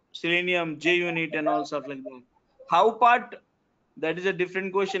Java, Selenium, JUnit, and all stuff like that. How part, that is a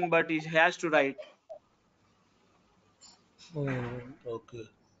different question, but he has to write. okay.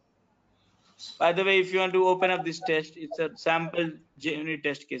 By the way, if you want to open up this test, it's a sample JUnit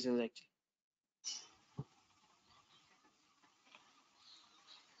test cases actually.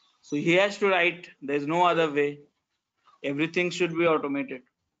 So he has to write. There's no other way. Everything should be automated.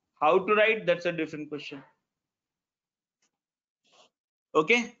 How to write? That's a different question.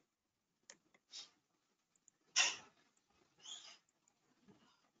 Okay.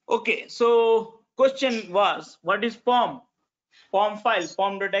 Okay. So question was, what is POM? POM file,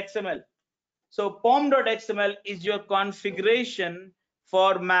 pom.xml. So pom.xml is your configuration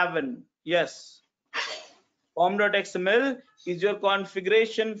for Maven. Yes. Pom.xml is your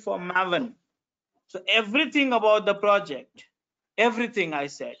configuration for Maven. So everything about the project, everything I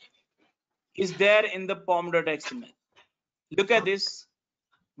said, is there in the pom.xml. Look at this.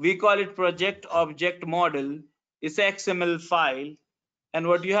 We call it project object model. It's an XML file. And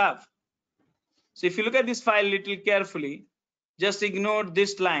what you have? So if you look at this file little carefully, just ignore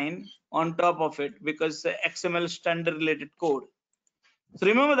this line on top of it because it's XML standard related code. So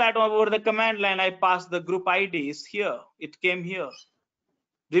remember that over the command line, I passed the group IDs here. It came here.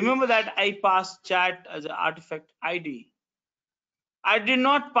 Remember that I passed chat as an artifact ID. I did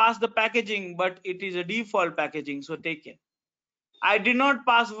not pass the packaging, but it is a default packaging, so take it. I did not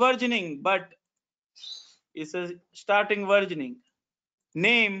pass versioning, but it's a starting versioning.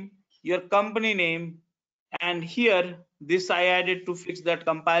 Name, your company name, and here this I added to fix that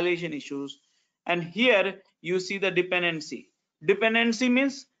compilation issues. And here you see the dependency. Dependency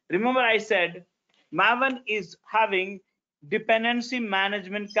means, remember I said Maven is having dependency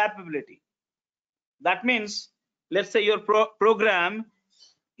management capability. That means, let's say your program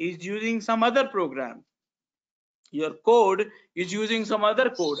is using some other program. Your code is using some other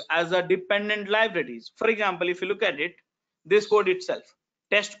code as a dependent libraries. For example, if you look at it, this code itself,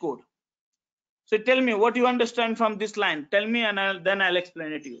 test code. So tell me what you understand from this line. Tell me and then I'll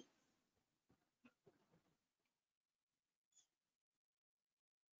explain it to you.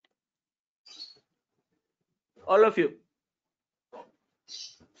 All of you.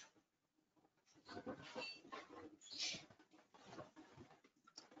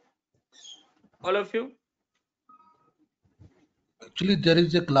 All of you. Actually, there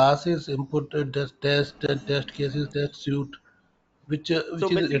is a classes imported test and test cases test suite, So which is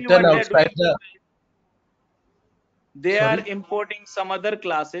basically written what they are outside doing, the they are sorry importing some other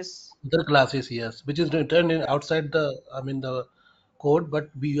classes. other classes. Yes, which is written in outside the the code, but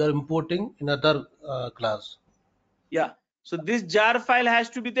we are importing in other class. Yeah. So this jar file has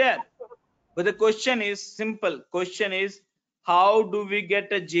to be there. But the question is simple. Question is, how do we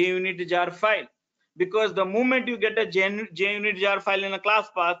get a JUnit jar file? Because the moment you get a JUnit jar file in a class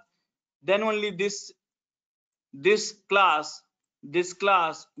path, then only this class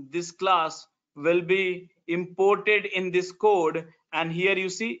will be imported in this code. And here you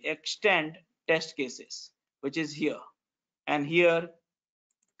see extend test cases, which is here, and here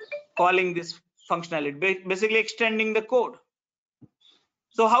calling this functionality, basically extending the code.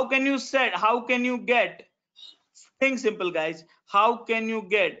 So how can you get, think simple guys, how can you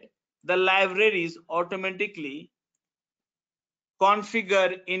get the libraries automatically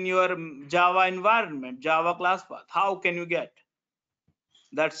configure in your Java environment, Java class path? How can you get?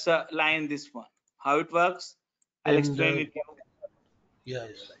 That's a line, this one. How it works, I'll And explain it to you.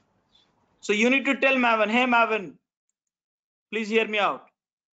 yes, So you need to tell Maven, hey Maven, please hear me out.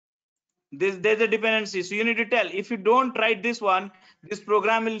 There's a dependency. So you need to tell, if you don't write this one, this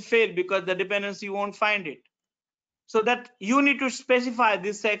program will fail because the dependency won't find it. So that you need to specify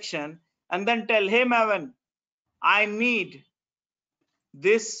this section and then tell, hey Maven, I need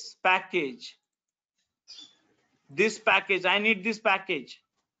this package, I need this package,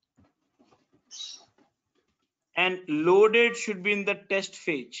 and loaded should be in the test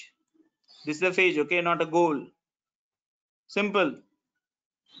phase. This is the phase, okay, not a goal. Simple.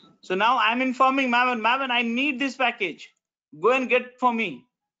 So now I'm informing Maven, I need this package, go and get for me.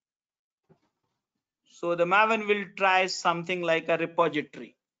 So the Maven will try something like a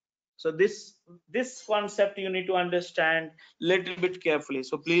repository. So this concept you need to understand little bit carefully.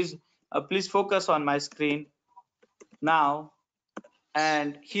 So please focus on my screen now,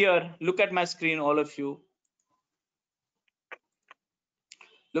 and here look at my screen, all of you.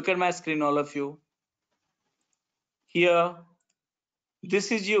 Look at my screen, all of you. Here,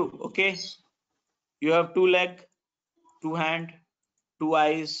 this is you, okay? You have 2 legs, 2 hands, 2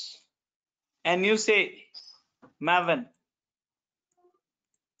 eyes, and you say Maven,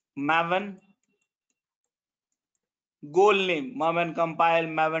 goal name, Maven compile,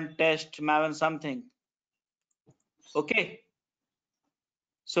 Maven test, Maven something. Okay.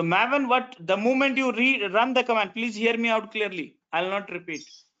 So Maven, what the moment you run the command, please hear me out clearly. I'll not repeat.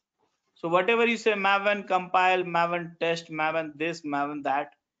 So whatever you say, Maven compile, Maven test, Maven this, Maven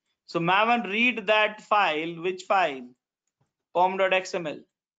that. So Maven read that file. Which file? pom.xml.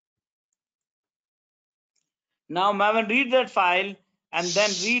 Now Maven read that file and then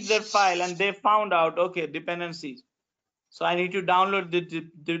read that file, and they found out, okay, dependencies. So I need to download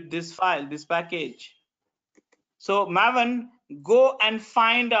this file, this package. So Maven, go and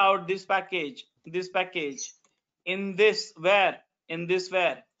find out this package in this where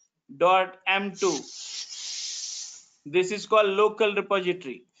 .m2. This is called local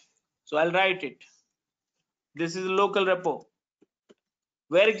repository. So I'll write it. This is local repo.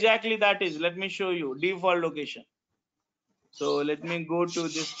 Where exactly that is? Let me show you. Default location. So let me go to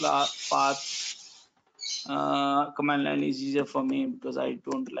this path. Command line is easier for me because I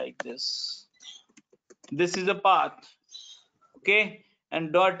don't like this. This is a path, okay,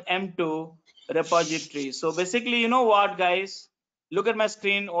 and .m2 repository. So basically, you know what, guys? Look at my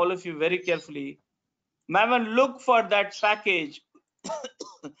screen, all of you, very carefully. Maven, look for that package.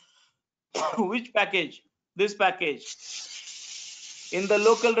 Which package? This package in the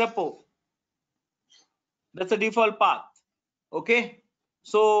local repo. That's the default path. Okay.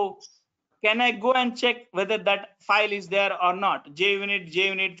 So can I go and check whether that file is there or not? JUnit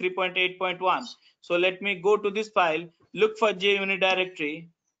 3.8.1. So let me go to this file, look for JUnit directory.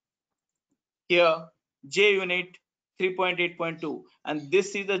 Here, JUnit 3.8.2. And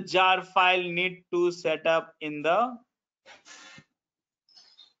this is the jar file need to set up in the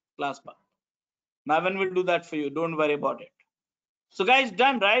class path. Maven will do that for you. Don't worry about it. So guys,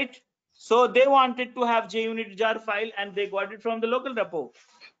 done, right? So they wanted to have JUnit jar file and they got it from the local repo.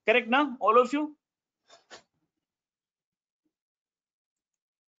 Correct now, all of you?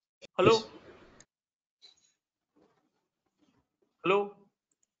 Yes. Hello? Hello?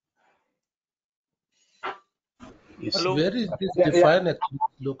 Yes. But Hello? where is this Yeah, yeah. defined actually,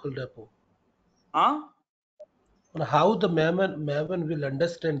 local depot? Huh? And how the Maven will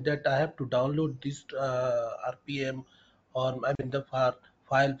understand that I have to download this RPM, or I mean the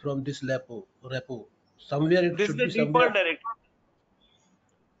file from this repo. Somewhere it This is should the be somewhere. default directory.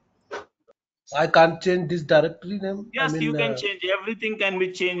 I can't change this directory name. I Yes, you mean, can change. Everything can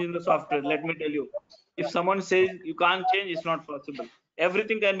be changed in the software. Let me tell you. If someone says you can't change, it's not possible.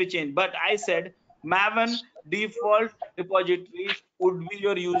 Everything can be changed. But I said Maven default repository would be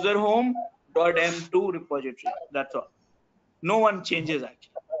your user home .m2 repository. That's all. No one changes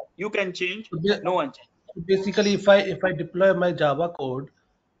actually. You can change. so No one changes. basically, if I deploy my Java code,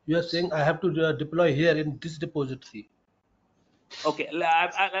 you are saying I have to deploy here in this repository. Okay.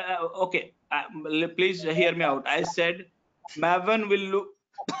 Okay. Please hear me out. I said Maven will look.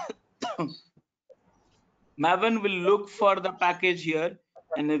 Maven will look for the package here,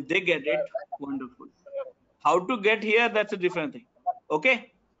 and if they get it, wonderful. How to get here, that's a different thing.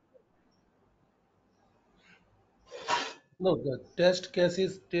 Okay. No, the test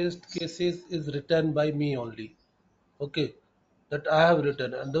cases is written by me only. Okay, that I have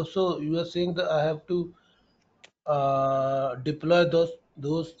written, and also you are saying that I have to deploy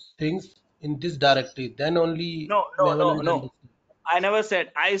those things in this directory. Then only No, no, Maven no, will no. understand. I never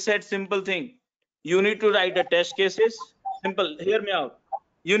said. I said simple thing. You need to write a test cases. Simple. Hear me out.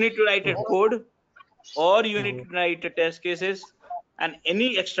 You need to write a code, or you need Mhm. to write a test cases, and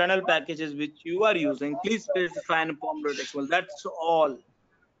any external packages which you are using, please specify in pom.xml. That's all.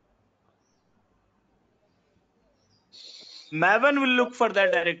 Maven will look for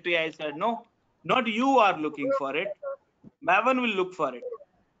that directory. I said no, not you are looking for it. Maven will look for it.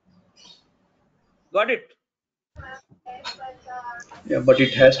 Got it? Yeah, but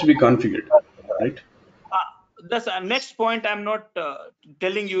it has to be configured, right? That's next point. I'm not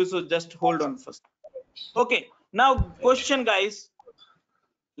telling you, so just hold on first. Okay. Now, question, guys.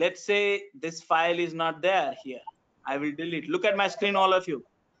 Let's say this file is not there here. I will delete. Look at my screen, all of you.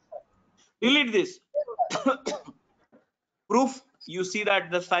 Delete this. Proof. You see that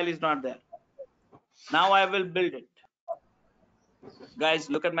the file is not there. Now I will build it. Guys,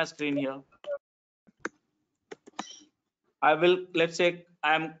 look at my screen here. I will, let's say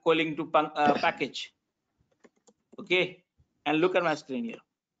I am calling to package. Okay, and look at my screen here.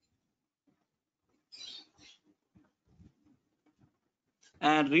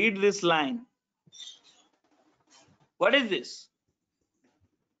 And read this line. What is this?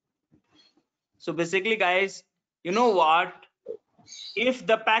 So basically, guys, you know what? If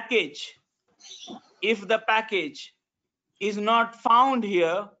the package is not found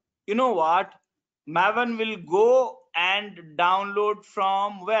here, you know what? Maven will go and download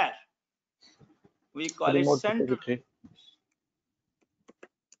from where? We call it Remote central. repository.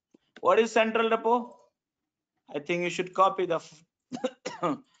 What is central repo? I think you should copy the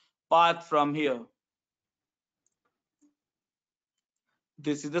path from here.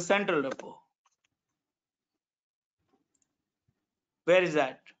 This is the central repo. Where is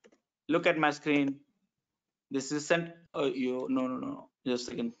that? Look at my screen. This is no. Just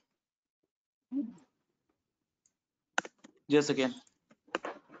a second. Just a second.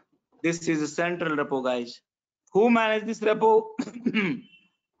 This is a central repo, guys. Who manages this repo?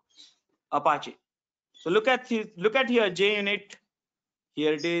 Apache. So look at here, JUnit.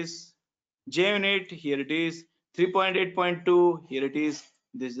 Here it is. JUnit. Here it is. 3.8.2. Here it is.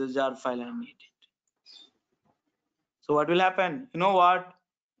 This is the jar file I need. So what will happen? You know what?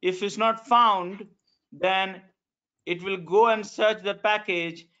 If it's not found, then it will go and search the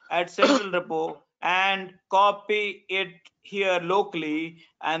package at central repo and copy it here locally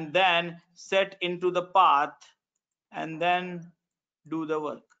and then set into the path and then do the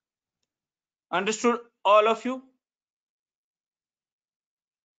work. Understood, all of you?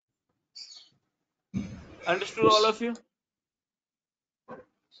 Understood, all of you?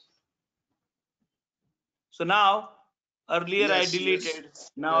 So now, earlier I deleted.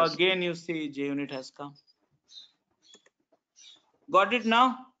 Now again you see JUnit has come. Got it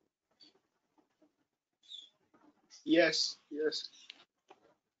now? Yes.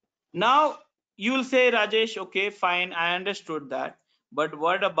 Now you will say, Rajesh, okay, fine, I understood that. But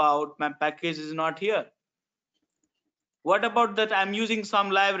what about my package is not here? What about that I'm using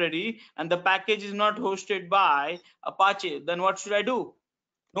some library and the package is not hosted by Apache? Then what should I do?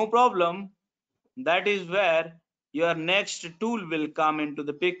 No problem. That is where your next tool will come into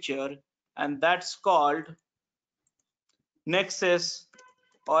the picture, and that's called Nexus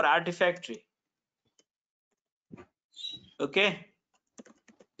or Artifactory. Okay.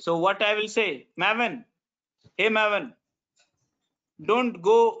 So what I will say, Maven, hey Maven, don't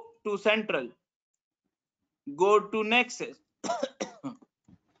go to Central, go to Nexus.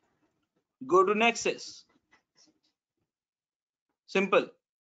 Go to Nexus. Simple.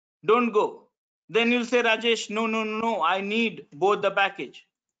 Don't go. Then you'll say, Rajesh, no, I need both the package.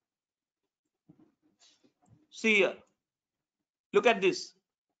 See here. Look at this.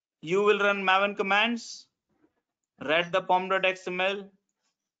 You will run Maven commands, read the pom.xml,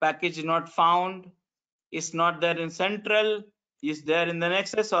 package is not found, it's not there in Central, is there in the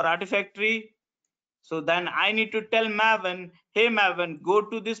Nexus or Artifactory. So then I need to tell Maven, hey Maven, go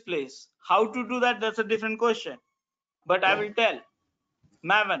to this place. How to do that? That's a different question. But I will tell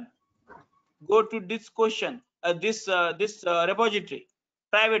Maven, go to this question, this repository,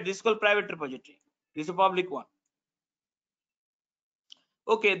 private. This is called private repository. This is a public one.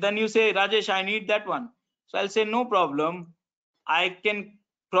 Okay, then you say, Rajesh, I need that one. So I'll say, no problem. I can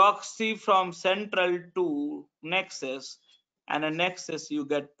proxy from Central to Nexus, and in Nexus you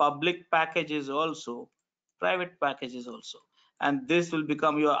get public packages also, private packages also, and this will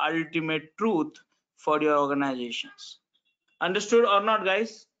become your ultimate truth for your organizations. Understood or not,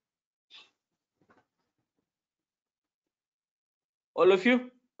 guys? All of you?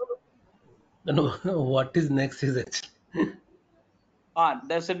 No, what is next is it?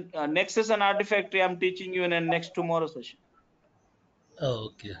 There's a Nexus and Artifactory I'm teaching you in a next tomorrow session. Oh,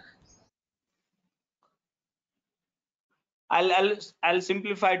 okay. I'll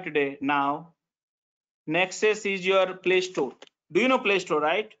simplify today now. Nexus is your Play Store. Do you know Play Store,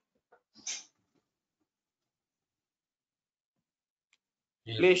 right?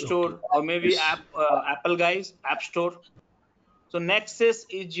 Yes, Play okay. Store or maybe Apple guys, App Store. So Nexus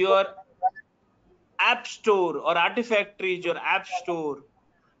is your App Store or Artifactory is your App Store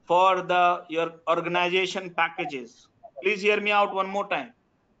for your organization packages. Please hear me out one more time.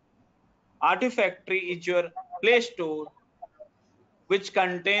 Artifactory is your Play Store which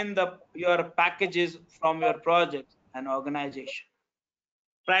contain your packages from your projects and organization.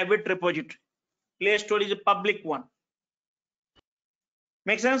 Private repository. Play Store is a public one.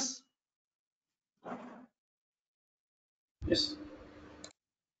 Make sense? Yes.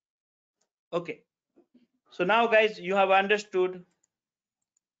 Okay. So now guys, you have understood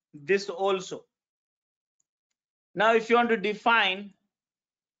this also. Now if you want to define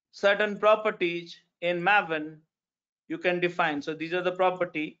certain properties in Maven, you can define. So these are the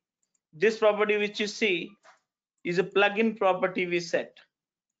property. This property which you see is a plugin property we set.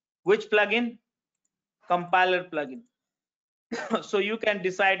 Which plugin? Compiler plugin. So you can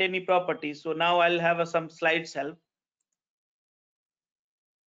decide any property. So now I'll have some slides help.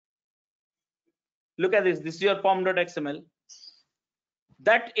 Look at this. This is your pom.xml.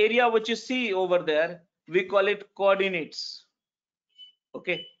 That area which you see over there, we call it coordinates.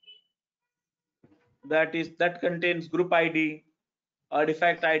 Okay. That contains group ID,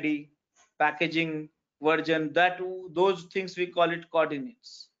 artifact ID, packaging version. Those things we call it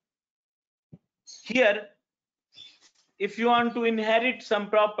coordinates. Here, if you want to inherit some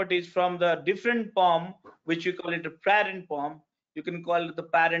properties from the different POM, which we call it a parent POM, you can call it the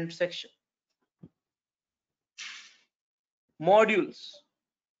parent section. Modules.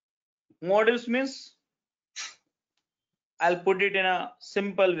 Modules means, I'll put it in a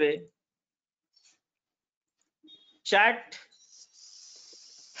simple way. Chat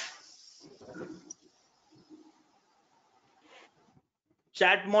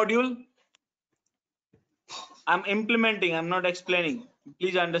module. I'm implementing, I'm not explaining.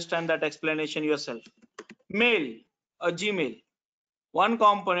 Please understand that explanation yourself. Mail, a Gmail. One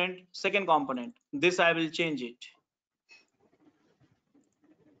component, second component. This I will change it.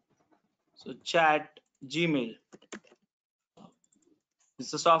 So chat Gmail.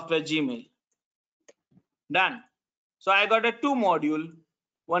 It's a software Gmail. Done. So I got a two module.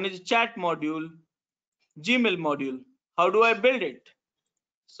 One is chat module, Gmail module. How do I build it?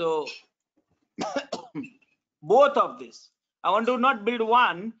 So both of this. I want to not build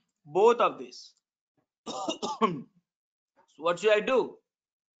one, both of this. So what should I do?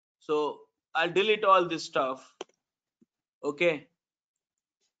 So I'll delete all this stuff. Okay.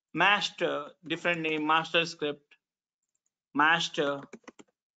 Master, different name, master script, master.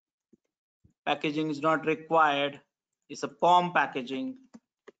 Packaging is not required. It's a POM packaging.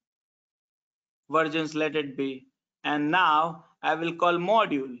 Versions let it be. And now I will call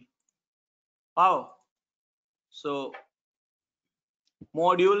module. How? So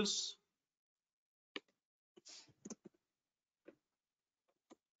modules.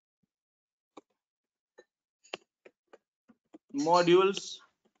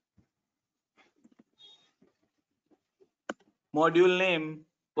 Module name,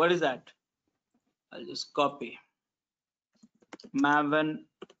 what is that? I'll just copy. Maven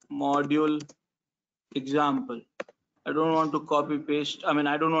module example. I don't want to copy paste. I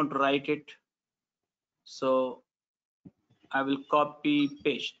don't want to write it. So I will copy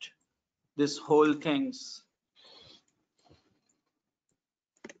paste this whole things.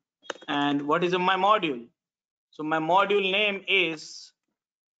 And what is my module? So my module name is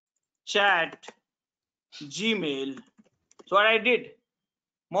chat Gmail. So what I did,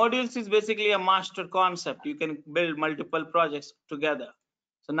 modules is basically a master concept. You can build multiple projects together.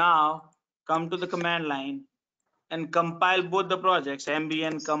 So now come to the command line and compile both the projects,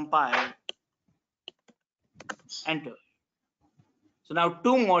 mbn compile, enter. So now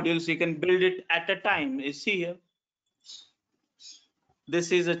two modules, you can build it at a time. You see here,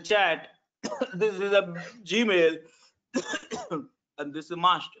 this is a chat, this is a Gmail, and this is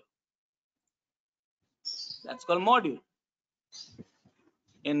master. That's called module.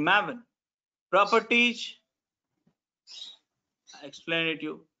 In Maven, properties, I explained it to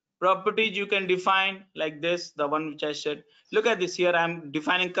you. Properties you can define like this, the one which I said. Look at this here, I'm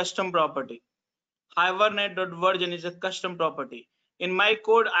defining custom property. Hibernate.version is a custom property. In my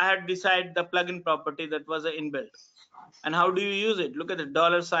code, I had decided the plugin property that was an inbuilt. And how do you use it? Look at the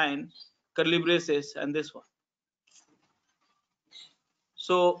 $, curly braces, and this one.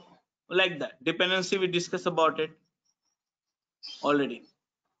 So like that, dependency we discussed about it already.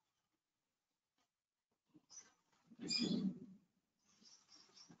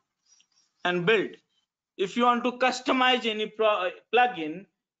 And build. If you want to customize any plugin,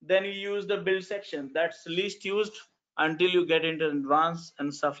 then you use the build section. That's least used until you get into advanced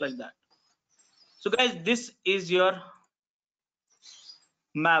and stuff like that. So guys, this is your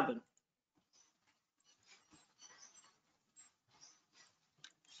Maven.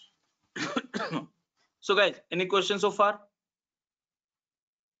 So guys, any questions so far?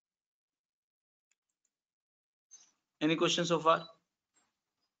 Any questions so far?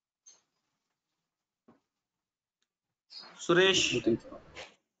 Suresh? I think so.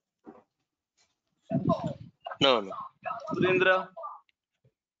 No, no. Surendra?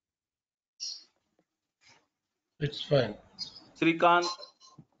 It's fine. Srikant?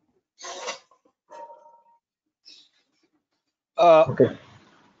 Okay.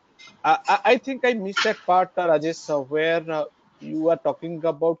 I think I missed that part, Rajesh, where you are talking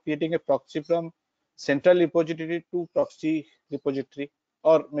about creating a proxy from central repository to proxy repository,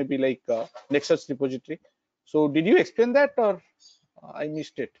 or maybe like Nexus repository. So, did you explain that, or I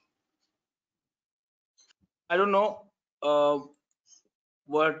missed it? I don't know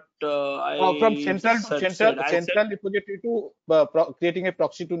what From I said. I said central repository to creating a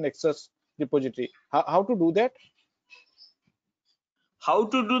proxy to Nexus repository. How to do that? how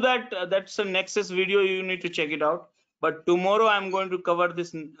to do that. That's a Nexus video. You need to check it out. But tomorrow I'm going to cover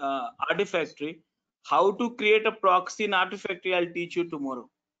this Artifactory. How to create a proxy in Artifactory, I'll teach you tomorrow.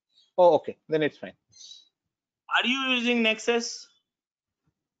 Oh, okay, then it's fine. Are you using Nexus?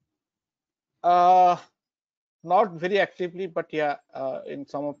 Not very actively, but yeah, in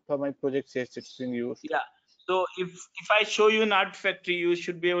some of my projects, yes, it's being used. Yeah. So if I show you an Artifactory, you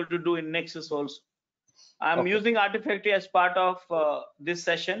should be able to do in Nexus also. I'm Okay. using Artifactory as part of this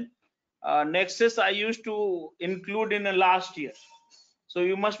session. Nexus I used to include in the last year. So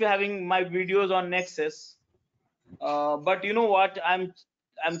you must be having my videos on Nexus. But you know what? I'm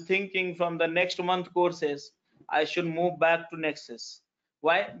thinking from the next month courses, I should move back to Nexus.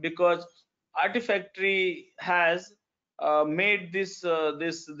 Why? Because Artifactory has made this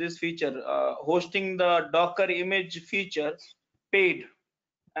feature, hosting the Docker image feature, paid,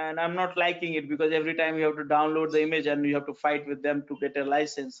 and I'm not liking it because every time you have to download the image and you have to fight with them to get a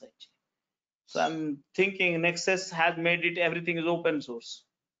license. Actually. So I'm thinking Nexus has made it everything is open source,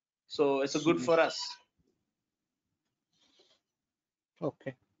 so it's a good for us.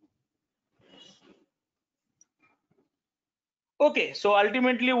 Okay. Okay, so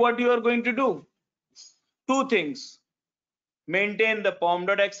ultimately what you are going to do, two things: maintain the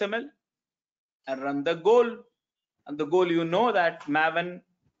pom.xml and run the goal. And the goal, you know, that Maven,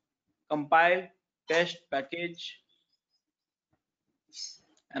 compile, test, package,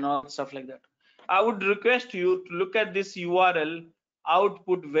 and all stuff like that. I would request you to look at this URL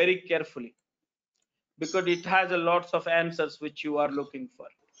output very carefully, because it has a lots of answers which you are looking for.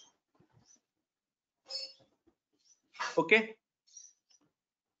 Okay.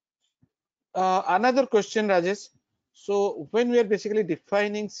 Another question, Rajesh. So when we are basically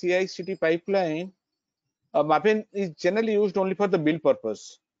defining CI/CD pipeline, Maven is generally used only for the build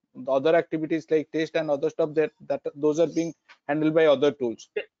purpose. The other activities like test and other stuff that those are being handled by other tools.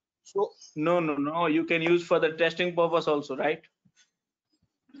 So No. You can use for the testing purpose also, right?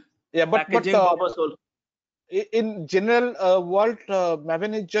 yeah, but Packaging purpose also. in general world,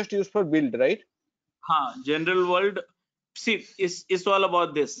 Maven is just used for build, right? General world. See, it's all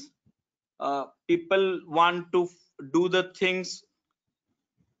about this. People want to do the things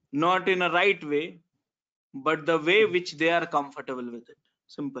not in a right way, but the way which they are comfortable with it.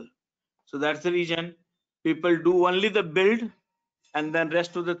 Simple. So that's the reason people do only the build, and then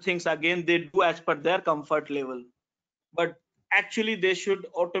rest of the things again they do as per their comfort level. But actually they should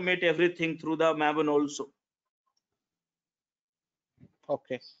automate everything through the Maven also.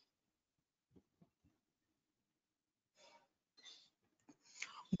 Okay.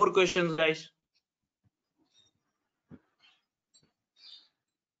 More questions, guys?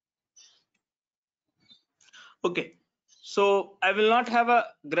 Okay. So I will not have a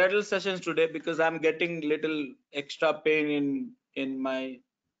Gradle sessions today because I'm getting little extra pain in my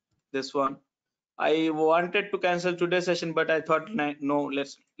this one. I wanted to cancel today's session, but I thought no,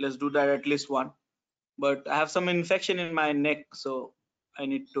 let's do that at least one. But I have some infection in my neck, so I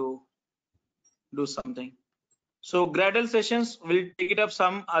need to do something. So Gradle sessions, we'll take it up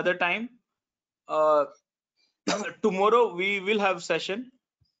some other time. Tomorrow we will have session,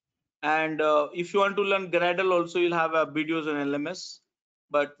 and if you want to learn Gradle also, you'll have videos on LMS.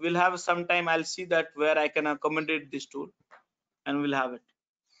 But we'll have some time. I'll see that where I can accommodate this tool, and we'll have it.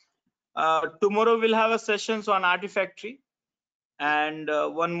 Tomorrow we'll have a sessions on Artifactory, and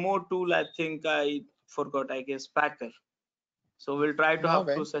one more tool. I think I forgot. I guess Packer. So we'll try to have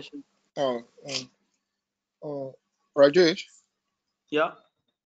Maven. 2 sessions. Rajesh, Yeah.